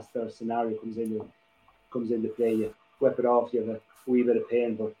aid plaster scenario comes into play. You whip it off, you have a wee bit of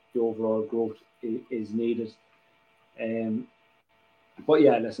pain, but the overall growth is needed. But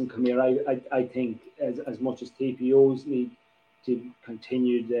yeah, listen, come here. I think as much as TPOs need to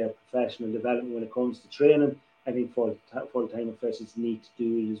continue their professional development when it comes to training, I think full-time officials need to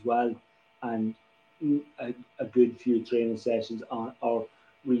do it as well, and a good few training sessions or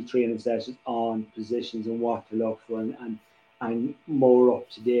retraining sessions on positions and what to look for, and more up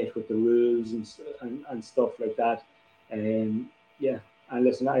to date with the rules and stuff like that. Yeah, and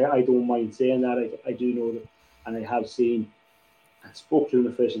listen, I don't mind saying that. I do know that, and I have seen. I spoke to an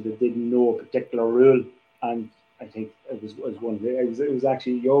official that didn't know a particular rule, and I think it was one of it was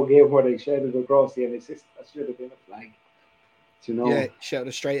actually your game where they shouted across the NSS. That should have been a flag. Do you know? Yeah,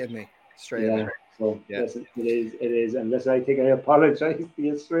 shouted straight at me. Straight at me. So listen, it is, and listen, I think I apologise to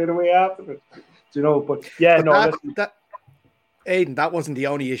you straight away after it. Do you know? But yeah, that Aidan, that wasn't the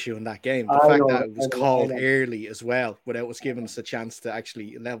only issue in that game. The fact that it was called early as well, without us giving us a chance to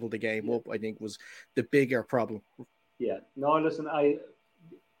actually level the game up, I think was the bigger problem. Yeah. No, listen,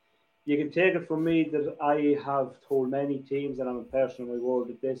 you can take it from me that I have told many teams, and I'm a person of my word,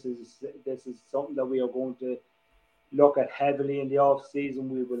 that this is something that we are going to look at heavily in the off season.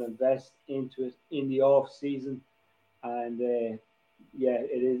 We will invest into it in the off season, and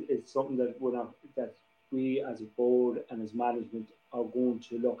it's something that we as a board and as management are going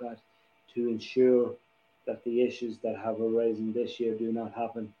to look at to ensure that the issues that have arisen this year do not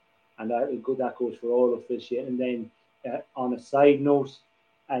happen, and that goes for all officiating. And then on a side note,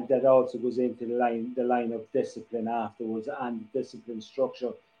 and that also goes into the line of discipline afterwards, and the discipline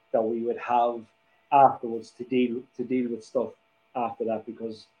structure that we would have afterwards to deal with stuff after that.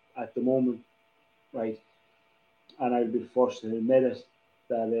 Because at the moment, right, and I'll be the first to admit it,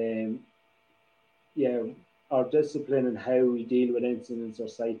 that our discipline and how we deal with incidents or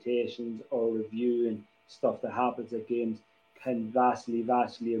citations or reviewing stuff that happens at games can vastly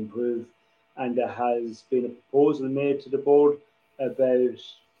improve. And there has been a proposal made to the board about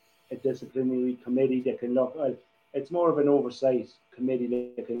a disciplinary committee that can look at. It's more of an oversight committee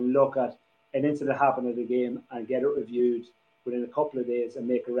that can look at an incident happen at a game and get it reviewed within a couple of days and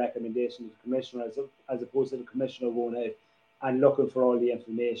make a recommendation to the commissioner, as opposed to the commissioner going out and looking for all the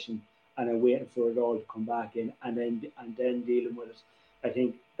information and then waiting for it all to come back in and then dealing with it. I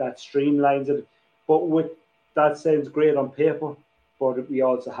think that streamlines it. But with that sounds great on paper, but we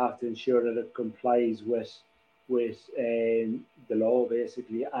also have to ensure that it complies with the law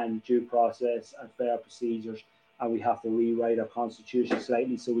basically and due process and fair procedures, and we have to rewrite our constitution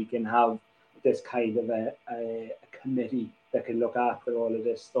slightly so we can have this kind of a committee that can look after all of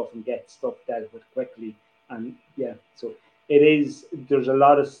this stuff and get stuff dealt with quickly. And yeah, so there's a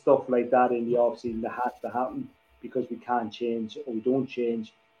lot of stuff like that in the off season that has to happen because we can't change or we don't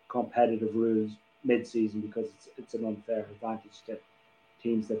change competitive rules mid season because it's an unfair advantage to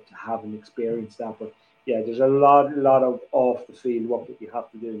teams that haven't experienced that. But yeah, there's a lot of off the field work that you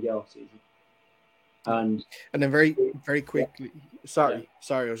have to do in the off season. And then very quickly, sorry,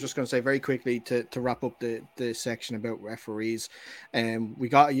 I was just going to say very quickly to wrap up the section about referees. We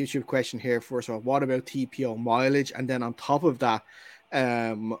got a YouTube question here first of all. What about TPO mileage? And then on top of that,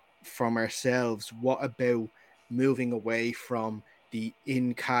 from ourselves, what about moving away from the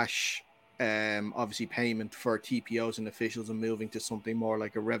in cash, obviously payment for TPOs and officials and moving to something more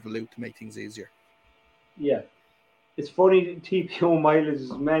like a Revolut to make things easier? Yeah. It's funny TPO mileage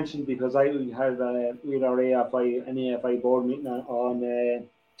is mentioned because I had with our AFI board meeting on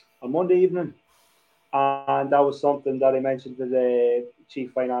Monday evening, and that was something that I mentioned to the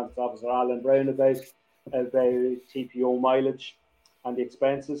Chief Finance Officer Alan Brown about TPO mileage and the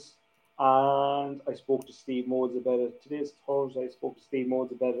expenses. And I spoke to Steve Modes about it. Today's Thursday. I spoke to Steve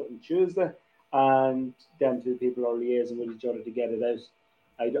Modes about it on Tuesday, and them two people are liaising with each other to get it out.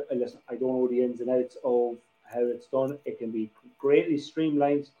 I don't know the ins and outs of how it's done. It can be greatly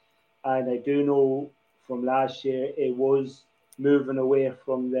streamlined, and I do know from last year it was moving away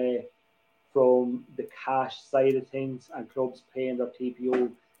from the cash side of things and clubs paying their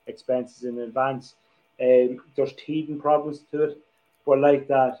TPO expenses in advance. There's teething problems to it, but like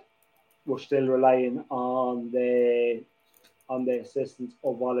that, we're still relying on the assistance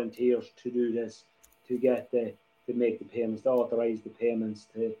of volunteers to do this, to make the payments, to authorize the payments,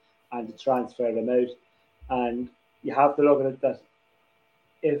 and to transfer them out. And you have to look at it that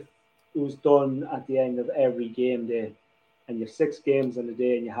if it was done at the end of every game day, and you have 6 games in a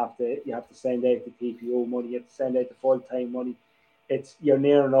day, and you have to send out the TPO money, you have to send out the full time money, you're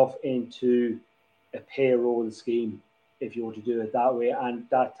near enough into a payroll scheme if you were to do it that way, and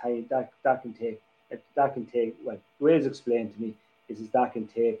that time that can take well, the way it's explained to me is that can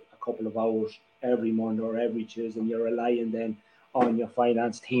take a couple of hours every Monday or every Tuesday, and you're relying then on your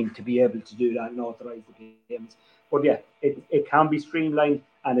finance team to be able to do that and authorize the payments. But yeah, it can be streamlined,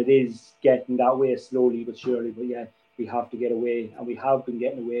 and it is getting that way slowly but surely. But yeah, we have to get away, and we have been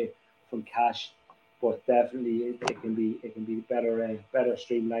getting away from cash. But definitely, it can be better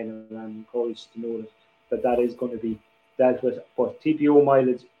streamlined, and I'm encouraged to know that is going to be dealt with. But TPO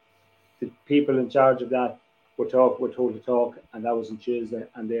mileage, the people in charge of that were told to talk, and that was on Tuesday,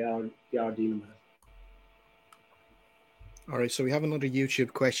 and they are dealing with it. All right, so we have another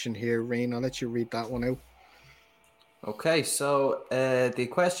YouTube question here, Rain. I'll let you read that one out. Okay, so the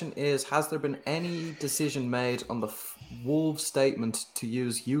question is, has there been any decision made on the Wolves statement to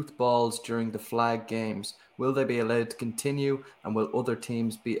use youth balls during the flag games? Will they be allowed to continue, and will other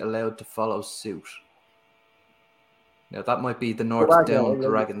teams be allowed to follow suit? Now, that might be the North Down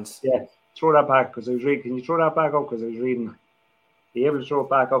Dragons. Yeah, throw that back because I was reading. Can you throw that back up because I was reading? Are you able to throw it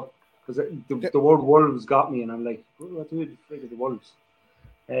back up? Because the word Wolves got me, and I'm like, what do you think of the Wolves?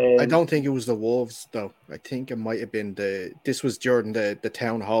 I don't think it was the Wolves, though. I think it might have been this was during the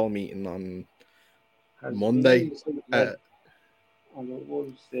town hall meeting on Monday. On the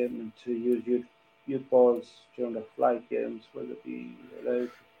Wolves statement to use youth balls during the flag games, will it be allowed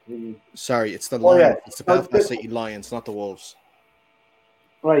to continue? Sorry, it's the Lions. Yeah. It's the Belfast City Lions, not the Wolves.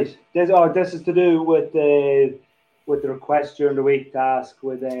 Right. This is to do with the request during the week to ask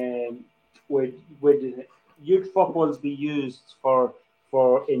would youth footballs be used for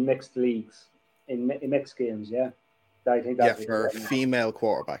in mixed leagues, in mixed games, yeah? I think that's for female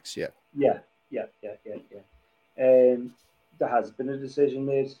quarterbacks, yeah. Yeah. There has been a decision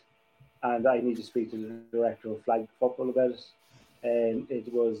made, and I need to speak to the director of flag football about it.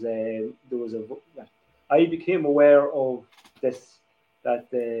 I became aware of this, that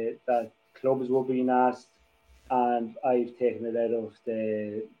clubs were being asked, and I've taken it out of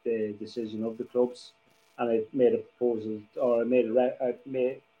the decision of the clubs, and I made a proposal, or I made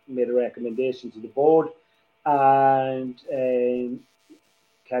a recommendation to the board, and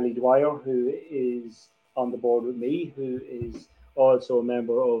Kelly Dwyer, who is on the board with me, who is also a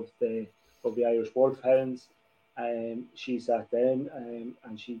member of the Irish Wolfhounds, she sat down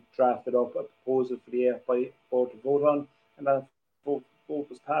and she drafted up a proposal for the AFI board to vote on, and that vote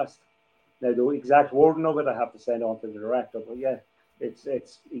was passed. Now, the exact wording of it, I have to send on to the director, but yeah,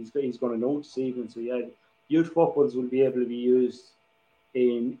 he's going to notice even. So yeah, youth footballs will be able to be used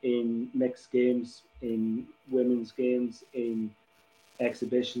in mixed games, in women's games, in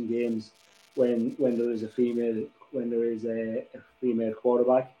exhibition games when there is a female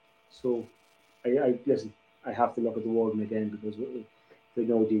quarterback. So I listen. I have to look at the wording again because to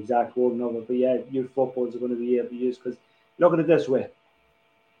know the exact wording of it. But yeah, youth footballs are going to be able to use because look at it this way.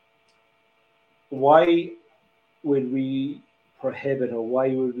 Why would we prohibit or why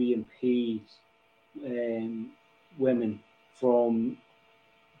would we impede women from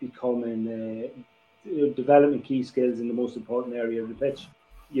becoming developing key skills in the most important area of the pitch?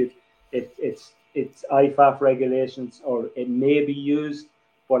 It's IFAF regulations, or it may be used,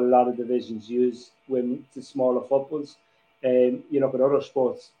 but a lot of divisions use women to smaller footballs. You look at other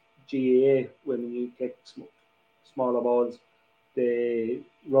sports, GAA, when you kick smaller balls, the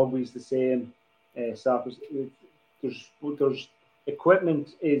rugby's the same. Soccer, there's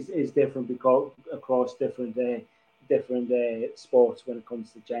equipment is different because across different sports when it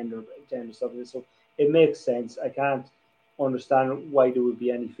comes to gender stuff. So it makes sense. I can't understand why there would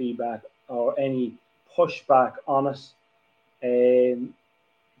be any feedback or any pushback on it,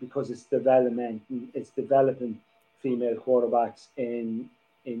 because it's development. It's developing female quarterbacks in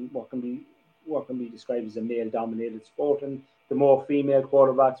what can be described as a male-dominated sport, and the more female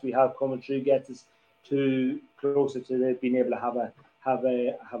quarterbacks we have coming through gets us to closer to being able to have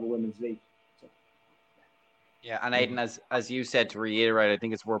a women's league. So. Yeah, and Aidan, as you said, to reiterate, I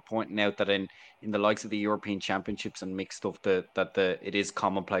think it's worth pointing out that in the likes of the European Championships and mixed stuff, it is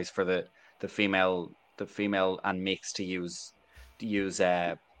commonplace for the female and mixed to use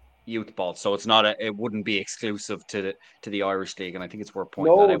youth ball. So it wouldn't be exclusive to the Irish League, and I think it's worth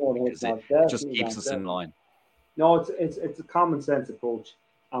pointing that out because it just keeps us in line. No, it's a common sense approach,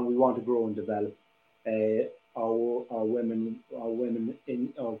 and we want to grow and develop our women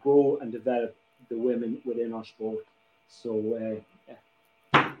in or grow and develop the women within our sport. So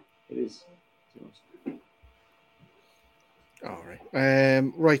yeah, it is. All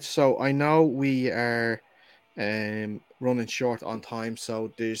right. Right. So I know we are running short on time.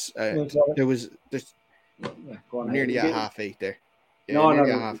 So there's nearly at 8:30 there. Yeah, no,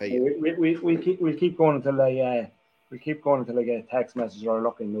 nearly at 8:30. We keep going until I get a text message or a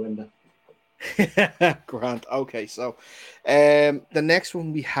look in the window. Grant. Okay, so the next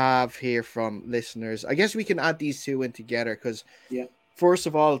one we have here from listeners, I guess we can add these two in together because first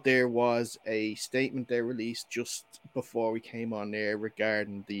of all, there was a statement they released just before we came on there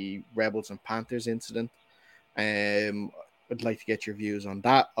regarding the Rebels and Panthers incident. I'd like to get your views on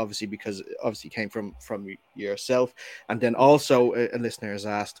that, obviously, because it came from yourself. And then also a listener has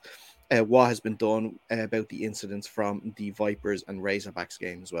asked what has been done about the incidents from the Vipers and Razorbacks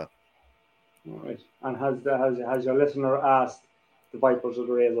game as well. All right. And has your listener asked the Vipers or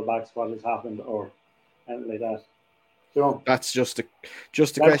the Razorbacks what has happened or anything like that? So that's just a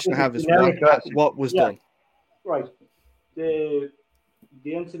question I have is what was done. Right. The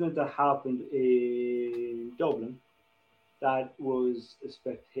incident that happened in Dublin, that was a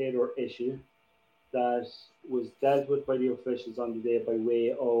spectator issue that was dealt with by the officials on the day by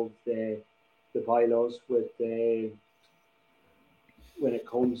way of the bylaws with when it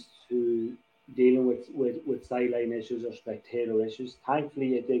comes to dealing with sideline issues or spectator issues.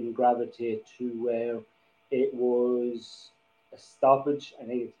 Thankfully, it didn't gravitate to where it was a stoppage. I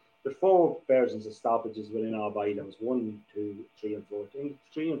think there's 4 versions of stoppages within our bylaws: 1, 2, 3, and 4. I think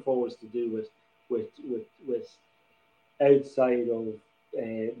 3 and 4 was to do with outside of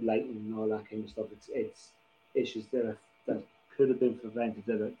lighting and all that kind of stuff. It's issues that could have been prevented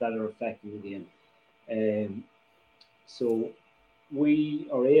that are affecting the game. So we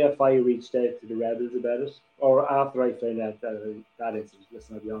or AFI reached out to the Rebels about it, or after I found out that incident.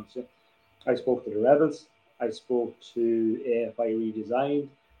 Listen, I'll be honest with you. I spoke to the Rebels. I spoke to AFI Redesigned,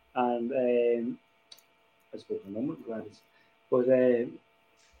 and I spoke to a number of Rebels. But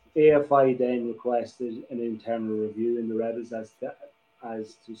AFI then requested an internal review in the Rebels as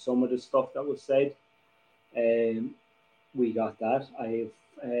to some of the stuff that was said. We got that.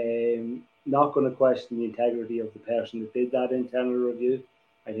 I'm not going to question the integrity of the person that did that internal review.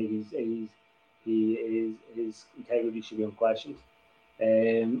 I think his integrity should be unquestioned.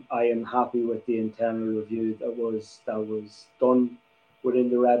 I am happy with the internal review that was done within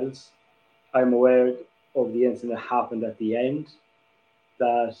the Rebels. I'm aware of the incident that happened at the end.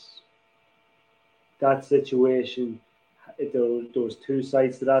 That situation, there was 2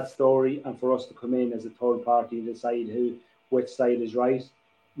 sides to that story, and for us to come in as a third party and decide which side is right,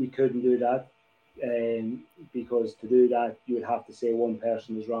 we couldn't do that. Because to do that, you would have to say one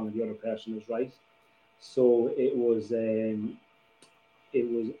person is wrong and the other person is right. So it was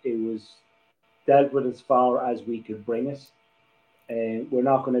it was dealt with as far as we could bring it. We're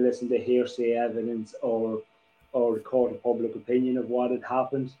not going to listen to hearsay evidence or the court of public opinion of what had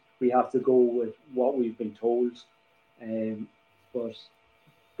happened. We have to go with what we've been told. But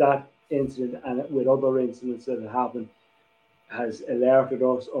that incident, and with other incidents that have happened, has alerted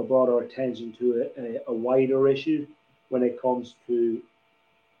us or brought our attention to a wider issue when it comes to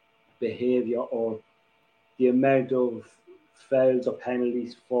behaviour or the amount of fouls or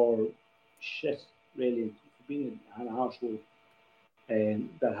penalties for shit, really, being an arsehole.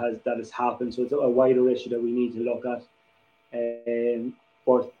 That has happened. So it's a wider issue that we need to look at.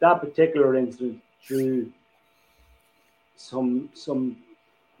 But that particular incident drew some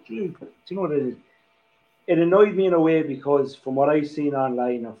do you know what it is? It annoyed me in a way because from what I've seen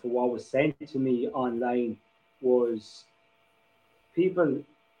online or from what was sent to me online was people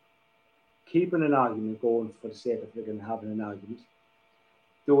keeping an argument going for the sake of having an argument.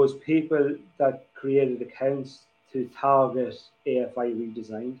 There was people that created accounts to target AFI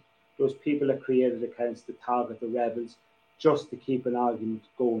Redesigned. There was people that created accounts to target the Rebels just to keep an argument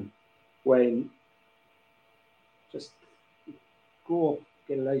going. When just go up,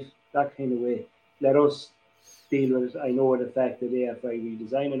 get a life, that kind of way. Let us deal with it. I know it affected AFI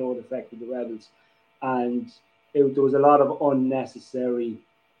Redesign. I know it affected the Rebels. And there was a lot of unnecessary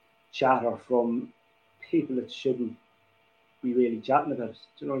chatter from people that shouldn't be really chatting about it.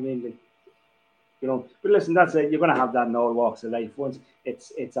 Do you know what I mean? Like, but listen, that's it. You're going to have that in all walks of life. Once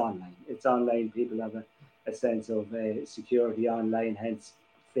it's online. It's online. People have a sense of security online, hence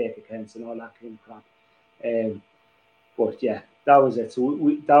fake accounts and all that kind of crap. But yeah, that was it.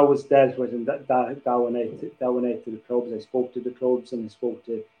 So that was dealt with, and that went out to the clubs. I spoke to the clubs and I spoke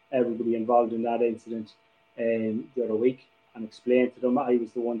to everybody involved in that incident the other week and explained to them. I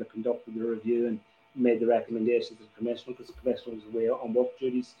was the one that conducted the review and made the recommendations to the commissioner because the commissioner was away on work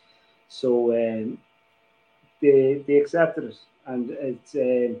duties. So they accepted it, and it's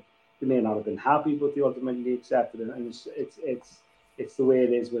they may not have been happy, but they ultimately accepted it, and it's the way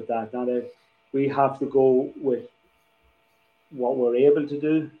it is with that. Now that we have to go with what we're able to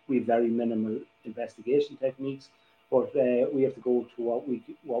do. We have very minimal investigation techniques, but we have to go to what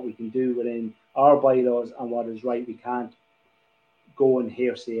we can do within our bylaws and what is right. We can't go and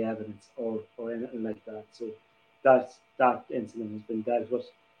hearsay evidence or anything like that. So that incident has been dealt with.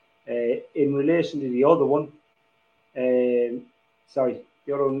 In relation to the other one, the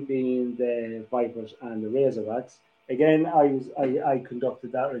other one being the Vipers and the Razorbacks. Again, I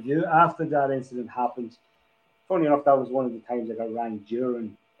conducted that review after that incident happened. Funny enough, that was one of the times I got rang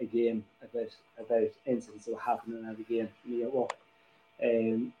during a game about incidents that were happening at a game near work.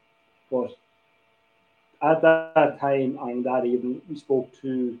 But at that time on that evening, we spoke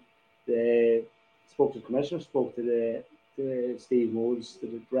to the commissioner, spoke to the Steve Moles, the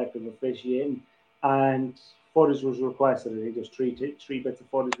director of officiating, and footage was requested. I think there's three bits of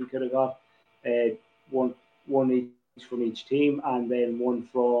footage we could have got, one each from each team, and then one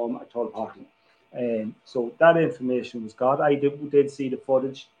from a third party. So that information was got. I did see the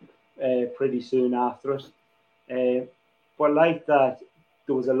footage pretty soon after it. But like that,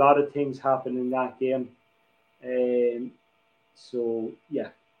 there was a lot of things happening in that game. So yeah,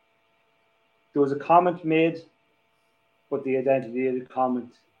 there was a comment made, but the identity of the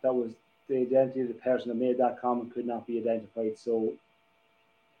person that made that comment could not be identified. So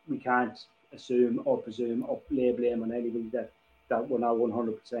we can't assume or presume or lay blame on anybody that we're not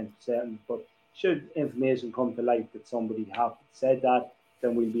 100% certain. But should information come to light that somebody have said that,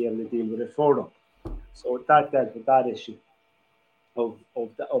 then we'll be able to deal with it further. So that dealt with that issue of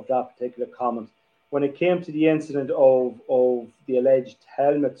that particular comment. When it came to the incident of the alleged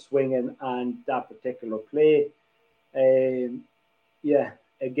helmet swinging and that particular play, again,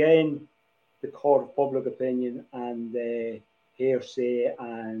 the court of public opinion and the hearsay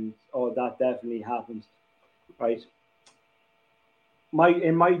and all that definitely happened, right?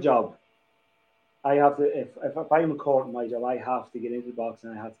 In my job, I have to, if I'm in court in my job, I have to get into the box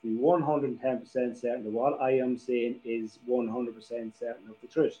and I have to be 110% certain that what I am saying is 100% certain of the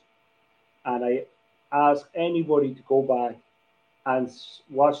truth. And I ask anybody to go back and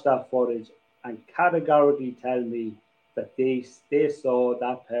watch that footage and categorically tell me that they saw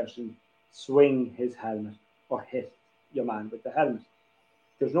that person swing his helmet or hit your man with the helmet.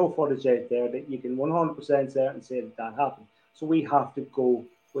 There's no footage out there that you can 100% certain say that happened. So we have to go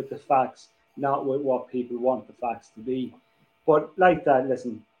with the facts, not with what people want the facts to be. But like that,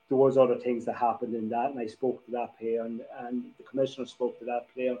 listen, there was other things that happened in that, and I spoke to that player, and the commissioner spoke to that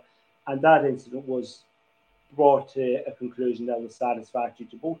player, and that incident was brought to a conclusion that was satisfactory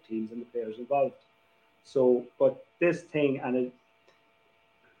to both teams and the players involved. So, but this thing, and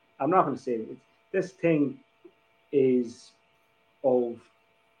I'm not going to say it. This thing is of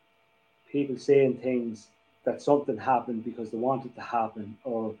people saying things that something happened because they want it to happen,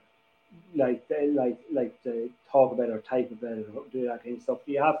 or like to talk about or type about it or do that kind of stuff.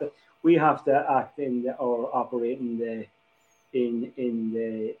 We have to act or operate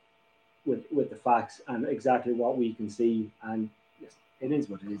with the facts and exactly what we can see, and yes, it is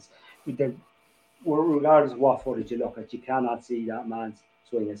what it is. Regardless of what footage you look at, you cannot see that man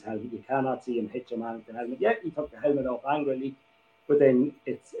swing his helmet. You cannot see him hit your man with the helmet. Yeah, he took the helmet off angrily, but then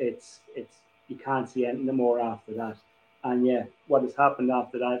it's you can't see anything more after that. And yeah, what has happened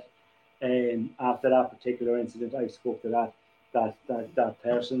after that particular incident, I spoke to that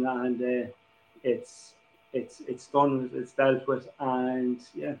person, and it's done, it's dealt with, and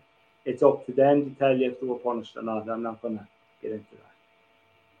yeah, it's up to them to tell you if they were punished or not. I'm not going to get into that.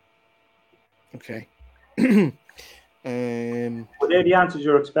 Okay. Were they the answers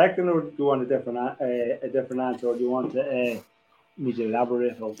you're expecting, or do you want a different answer, or do you want me to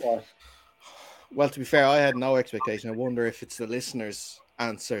elaborate or what? Well, to be fair, I had no expectation. I wonder if it's the listeners'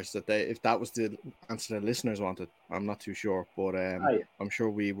 answers if that was the answer the listeners wanted. I'm not too sure, but I'm sure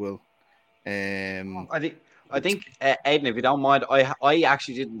we will. I think Aidan, if you don't mind, I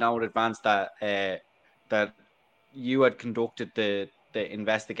actually didn't know in advance that that you had conducted the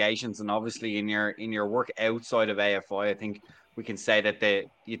investigations, and obviously in your work outside of AFI, I think we can say that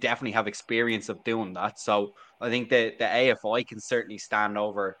you definitely have experience of doing that. So I think the AFI can certainly stand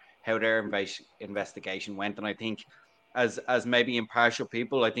over how their investigation went, and I think as maybe impartial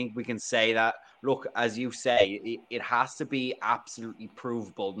people, I think we can say that, look, as you say, it has to be absolutely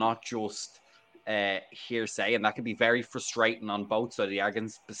provable, not just hearsay, and that can be very frustrating on both sides of the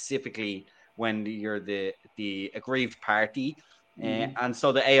argument, specifically when you're the aggrieved party. And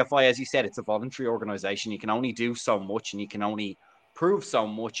so the AFI, as you said, it's a voluntary organization. You can only do so much, and you can only prove so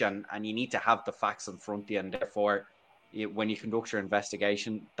much, and you need to have the facts in front of you, and therefore when you conduct your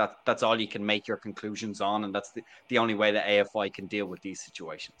investigation, that's all you can make your conclusions on, and that's the only way the AFI can deal with these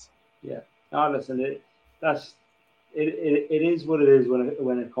situations. Yeah, no, listen, it is what it is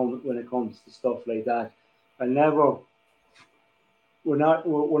when it comes to stuff like that. We're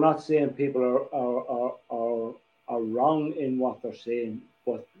not saying people are wrong in what they're saying,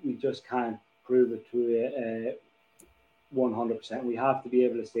 but we just can't prove it to 100%. We have to be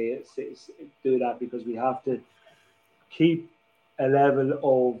able to do that, because we have to keep a level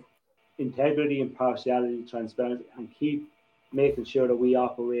of integrity, impartiality, transparency, and keep making sure that we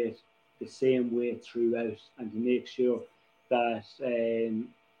operate the same way throughout, and to make sure that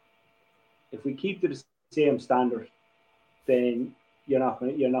if we keep to the same standard, then you're not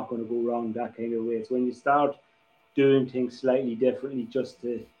going to go wrong that kind of way. It's when you start doing things slightly differently just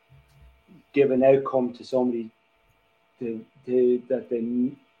to give an outcome to somebody that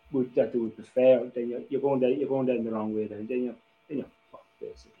they would prefer, then you're going down the wrong way. Then you're fucked,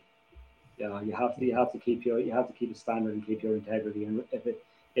 basically. Yeah, you have to keep a standard and keep your integrity. And if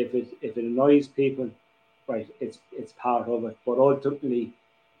it annoys people, right, it's part of it. But ultimately,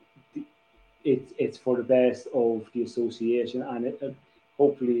 it's for the best of the association, and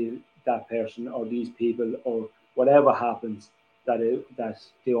hopefully that person or these people or whatever happens, that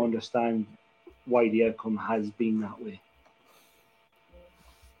they understand why the outcome has been that way.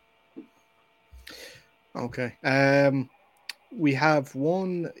 Okay. We have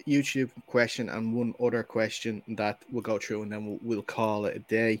one YouTube question and one other question that we'll go through, and then we'll call it a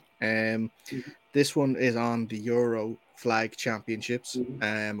day. This one is on the Euro Flag Championships,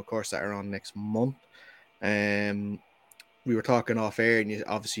 of course, that are on next month. We were talking off air, and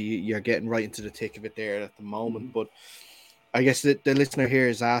obviously you're getting right into the thick of it there at the moment. But I guess the listener here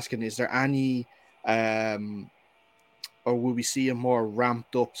is asking: is there any, or will we see a more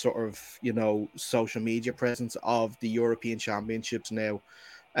ramped up sort of, social media presence of the European Championships now,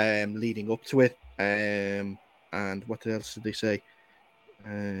 leading up to it? And what else did they say?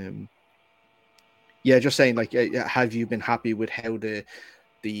 Yeah, just saying, like, have you been happy with how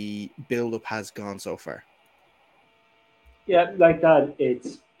the build up has gone so far? Yeah, like that.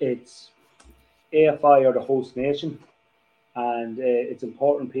 It's AFI are the host nation, and it's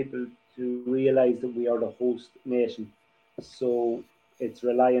important people to realise that we are the host nation. So it's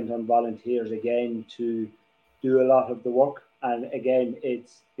reliant on volunteers again to do a lot of the work. And again,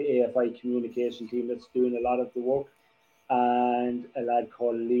 it's the AFI communication team that's doing a lot of the work, and a lad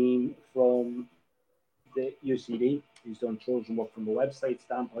called Liam from the UCD, who's done children work from a website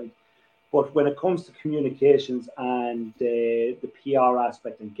standpoint. But when it comes to communications and the PR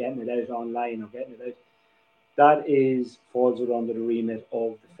aspect and getting it out online or getting it out, that falls under the remit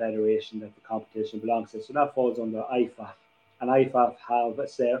of the federation that the competition belongs to. So that falls under IFA. and IFAF have a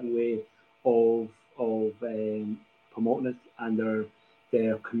certain way of promoting it, and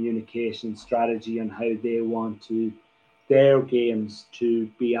their communication strategy and how they want their games to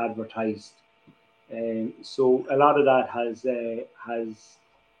be advertised. So a lot of that has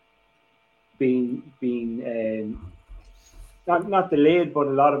been not delayed, but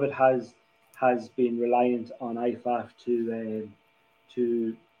a lot of it has been reliant on IFAF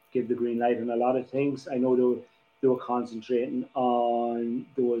to give the green light on a lot of things. I know they were concentrating on,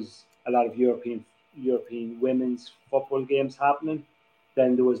 there was a lot of European women's football games happening.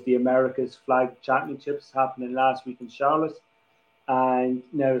 Then there was the America's Flag Championships happening last week in Charlotte, and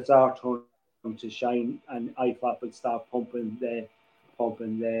now it's our turn to shine, and IFAF will start pumping the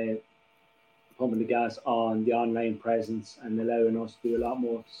gas on the online presence and allowing us to do a lot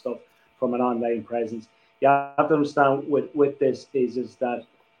more stuff from an online presence. You have to understand with this is that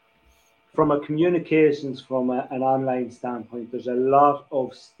from a communications, from an online standpoint, there's a lot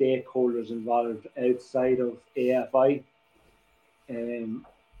of stakeholders involved outside of AFI.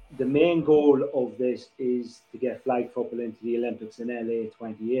 The main goal of this is to get flag football into the Olympics in LA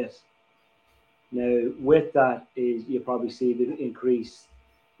 28. Now, with that is you probably see the increased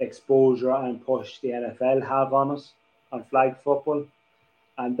exposure and push the NFL have on us on flag football,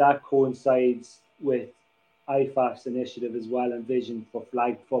 and that coincides with IFAF's initiative as well and vision for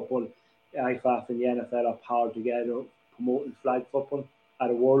flag football. IFAF and the NFL are powered together promoting flag football at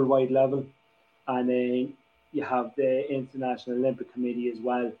a worldwide level, and then you have the International Olympic Committee as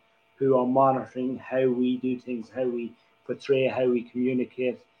well, who are monitoring how we do things, how we portray, how we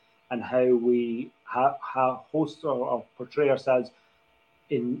communicate, and how we host or portray ourselves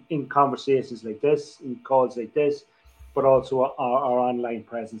in conversations like this, in calls like this, but also our online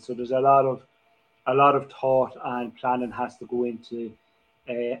presence. So there's a lot of thought and planning has to go into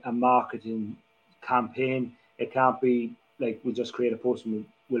a marketing campaign. It can't be like we just create a post and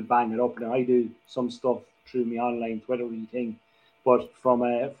we'll bang it up. Now I do some stuff through my online Twitter thing, but from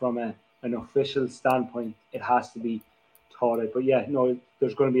an official standpoint, it has to be thought out. But yeah, no,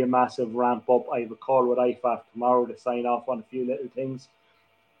 there's going to be a massive ramp up. I have a call with IFAF tomorrow to sign off on a few little things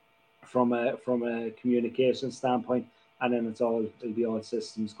from a communication standpoint, and then it'll be all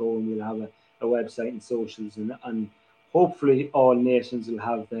systems go, and we'll have a website and socials, and hopefully all nations will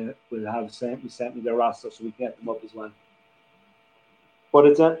have sent me their roster so we can get them up as well. But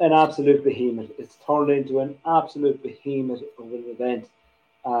it's an absolute behemoth. It's turned into an absolute behemoth of an event,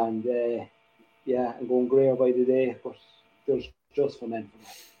 and I'm going grayer by the day, but there's just for men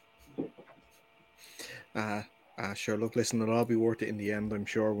for that. Sure. Look, listen, it'll all be worth it in the end. I'm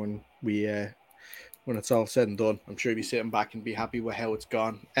sure when it's all said and done, I'm sure you'll be sitting back and be happy with how it's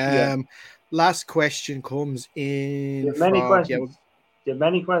gone. Last question comes in. You have many questions. You have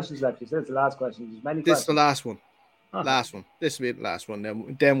many questions left. You said it's the last question. There's many questions. This is the last one. Uh-huh. Last one. This will be the last one.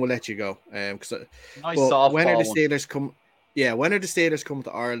 Then we'll let you go. When are the Steelers come? Yeah, when are the Steelers coming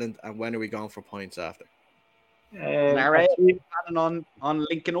to Ireland, and when are we going for points after? Are you planning on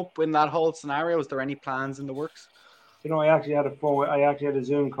linking up in that whole scenario? Is there any plans in the works? I actually had a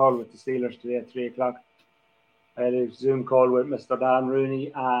Zoom call with the Steelers today at 3:00. I had a Zoom call with Mr. Dan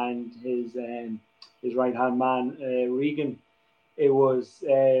Rooney and his right hand man Regan. It was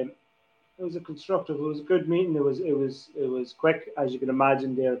a constructive. It was a good meeting. It was quick, as you can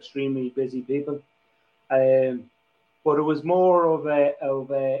imagine. They're extremely busy people, but it was more of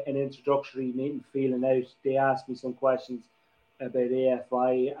an introductory meeting, feeling out. They asked me some questions about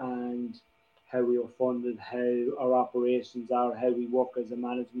AFI and how we were funded, how our operations are, how we work as a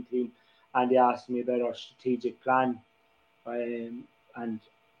management team, and they asked me about our strategic plan and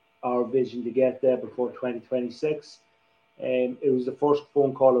our vision to get there before 2026. It was the first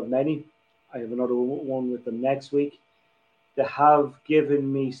phone call of many. I have another one with them next week. They have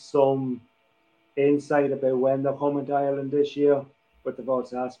given me some insight about when they're coming to Ireland this year, but they've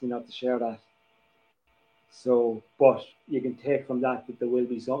also asked me not to share that. So, but you can take from that there will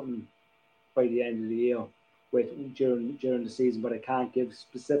be something by the end of the year during the season, but I can't give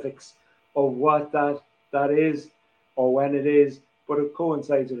specifics of what that is or when it is. But it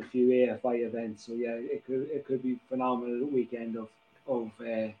coincides with a few AFI events, so yeah, it could be a phenomenal weekend of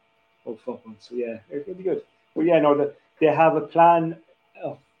football. So yeah, it could be good. But yeah, no, they have a plan.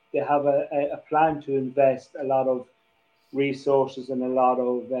 They have a plan to invest a lot of resources and a lot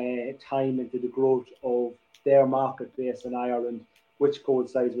of time into the growth of their marketplace in Ireland, which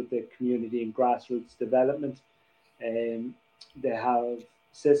coincides with the community and grassroots development. They have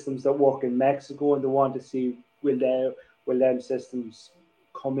systems that work in Mexico, and they want to see will them systems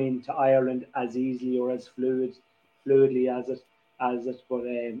come into Ireland as easily or as fluidly as it. But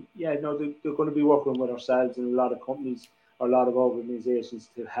they're going to be working with ourselves and a lot of companies or a lot of organisations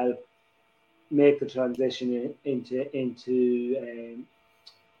to help make the transition into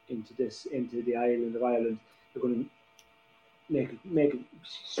the island of Ireland. They're going to make it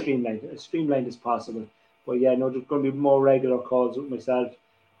streamlined, as streamlined as possible. But yeah, no, there's going to be more regular calls with myself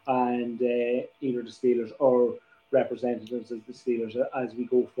and either the Steelers or representatives of the Steelers as we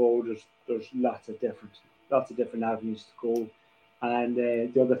go forward. There's lots of different avenues to go, and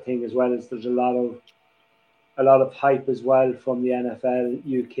the other thing as well is there's a lot of hype as well from the NFL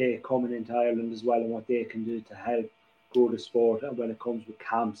UK coming into Ireland as well, and what they can do to help grow the sport, and when it comes with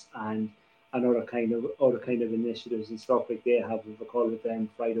camps and other kind of initiatives and stuff like they have. We've called it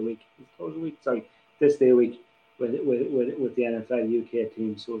this day week with the NFL UK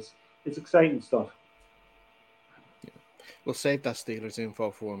team. So it's exciting stuff. We'll save that Steelers info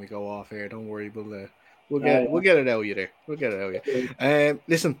for when we go off here. Don't worry, we'll get it out of you there. We'll get it out of you.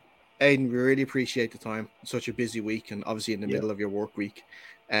 Listen, Aidan, we really appreciate the time. Such a busy week, and obviously in the middle of your work week.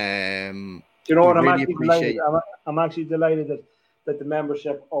 You know what? I'm actually delighted that the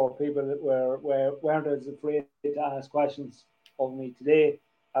membership or people that weren't as afraid to ask questions of me today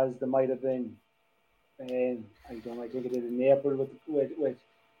as they might have been. I think it is in April with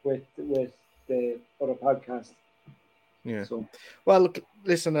the other podcast. Yeah. So, well, look,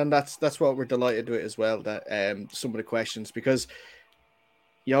 listen, and that's what we're delighted with as well. That some of the questions, because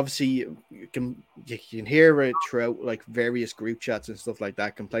you obviously you can hear it throughout like various group chats and stuff like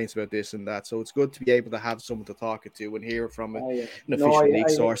that, complaints about this and that. So it's good to be able to have someone to talk it to and hear from an official league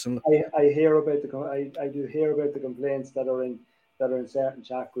source. And I hear about I do hear about the complaints that are in certain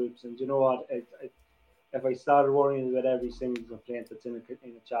chat groups, and you know what? If I started worrying about every single complaint that's in a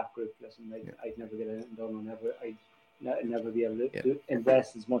chat group, listen, I'd never get anything done. I'd never be able to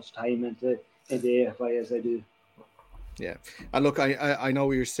invest as much time into AFI as I do. Yeah, and look, I know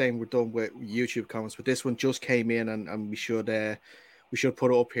we were saying we're done with YouTube comments, but this one just came in, and we should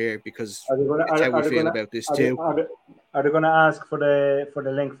put it up here because it's how we feel about this too. Are they going to ask for the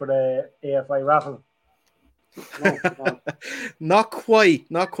link for the AFI raffle? No. Not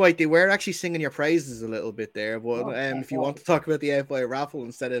quite. They were actually singing your praises a little bit there, but if you want to talk about the AFI raffle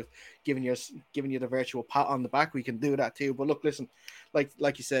instead of giving you the virtual pat on the back, we can do that too. But look, listen,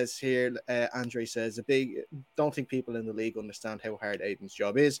 like he says here, Andre says don't think people in the league understand how hard Aidan's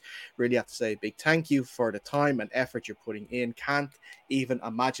job is. Really have to say a big thank you for the time and effort you're putting in. Can't even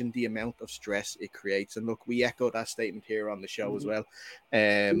imagine the amount of stress it creates. And look, we echo that statement here on the show as well.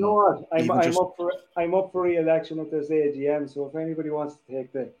 You know what? I'm up for re-election at this AGM. So if anybody wants to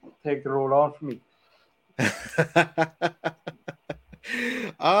take the role on for me.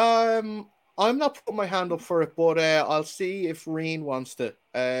 I'm not putting my hand up for it, but I'll see if Reen wants to.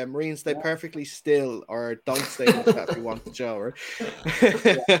 Reen, stay perfectly still, or don't stay in the chat if you want to shower.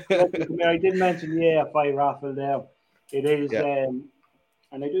 I did mention the AFI raffle there. It is,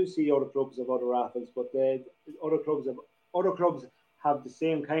 and I do see other clubs have other raffles, but other clubs have the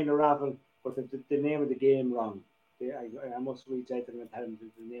same kind of raffle, but the name of the game wrong. I must reach out to them and tell them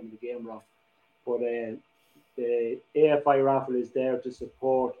the name of the game wrong. But the AFI raffle is there to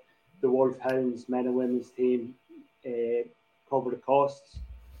support the Wolfhounds men and women's team, cover the costs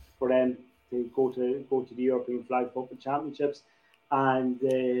for them to go to the European Flag Football Championships, and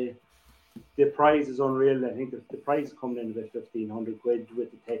the prize is unreal. I think the prize is coming in about £1,500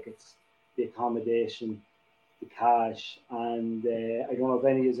 with the tickets, the accommodation, the cash, and I don't know if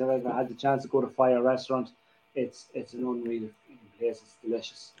any of you have ever had the chance to go to Fire Restaurant. It's an unreal place. It's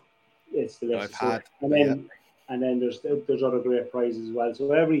delicious. It's delicious. And then there's other great prizes as well.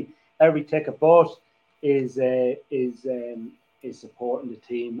 So every ticket bought is supporting the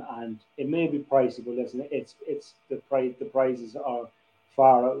team, and it may be pricey, but listen, it's the price. The prices are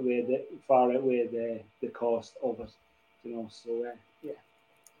far outweigh the cost of it. You know, so yeah.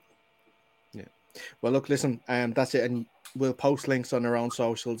 Well, look, listen, that's it, and we'll post links on our own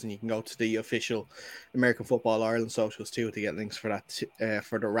socials, and you can go to the official American Football Ireland socials too to get links for that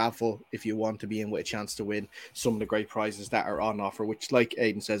for the raffle if you want to be in with a chance to win some of the great prizes that are on offer, which, like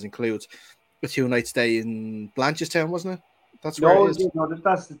Aidan says, includes a 2-night stay in Blanchardstown, wasn't it? That's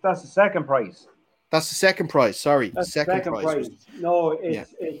the second prize. That's the second prize. Sorry, that's the second prize. No,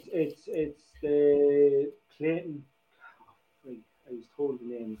 it's the Clayton. I was told the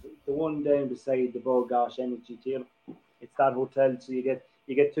name. The one down beside the Bogosh Energy Theatre. It's that hotel. So you get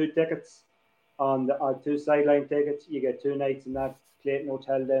 2 tickets on the 2 sideline tickets. You get 2 nights in that Clayton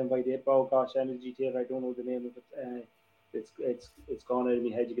Hotel down by the Bogosh Energy Theatre. I don't know the name of it. It's gone out of my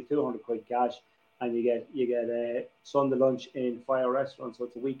head. You get £200 cash, and you get Sunday lunch in Fire Restaurant. So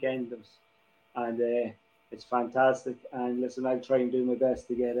it's a weekend, and it's fantastic. And listen, I'll try and do my best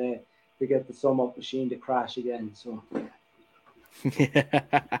to get the sum up machine to crash again. So.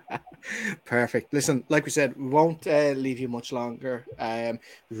 Perfect. Listen, like we said, we won't leave you much longer.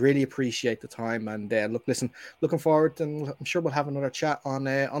 Really appreciate the time, and looking forward, and I'm sure we'll have another chat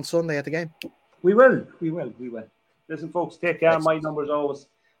on Sunday at the game. We will. Listen, folks, take care. Excellent.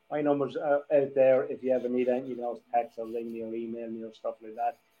 My numbers are out there. If you ever need anything, you can always text or ring me or email me or stuff like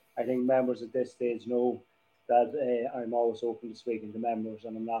that. I think members at this stage know that I'm always open to speaking to members,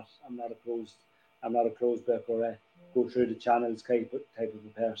 and I'm not a closed book or a go through the channels type of a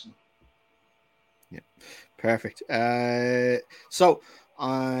person. Yeah, perfect. So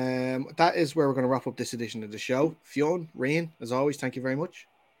that is where we're going to wrap up this edition of the show. Fionn, Rian, as always, thank you very much.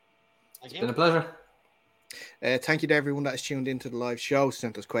 It's been a pleasure. Thank you to everyone that has tuned into the live show,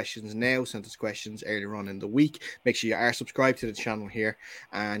 sent us questions earlier on in the week. Make sure you are subscribed to the channel here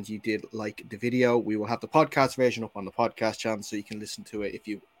and you did like the video. We will have the podcast version up on the podcast channel so you can listen to it if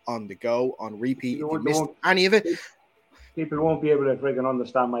you on the go, on repeat, if you missed any of it. People won't be able to friggin'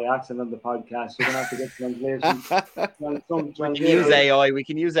 understand my accent on the podcast. You're gonna have to get translation. We can use AI. We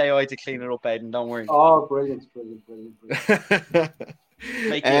can use AI to clean it up, Aidan. Don't worry. Oh, brilliant. But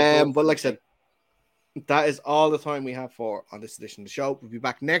like I said, that is all the time we have for on this edition of the show. We'll be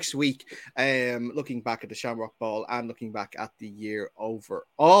back next week, looking back at the Shamrock Bowl and looking back at the year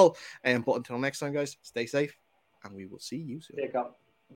overall. But until next time, guys, stay safe, and we will see you soon. Take up.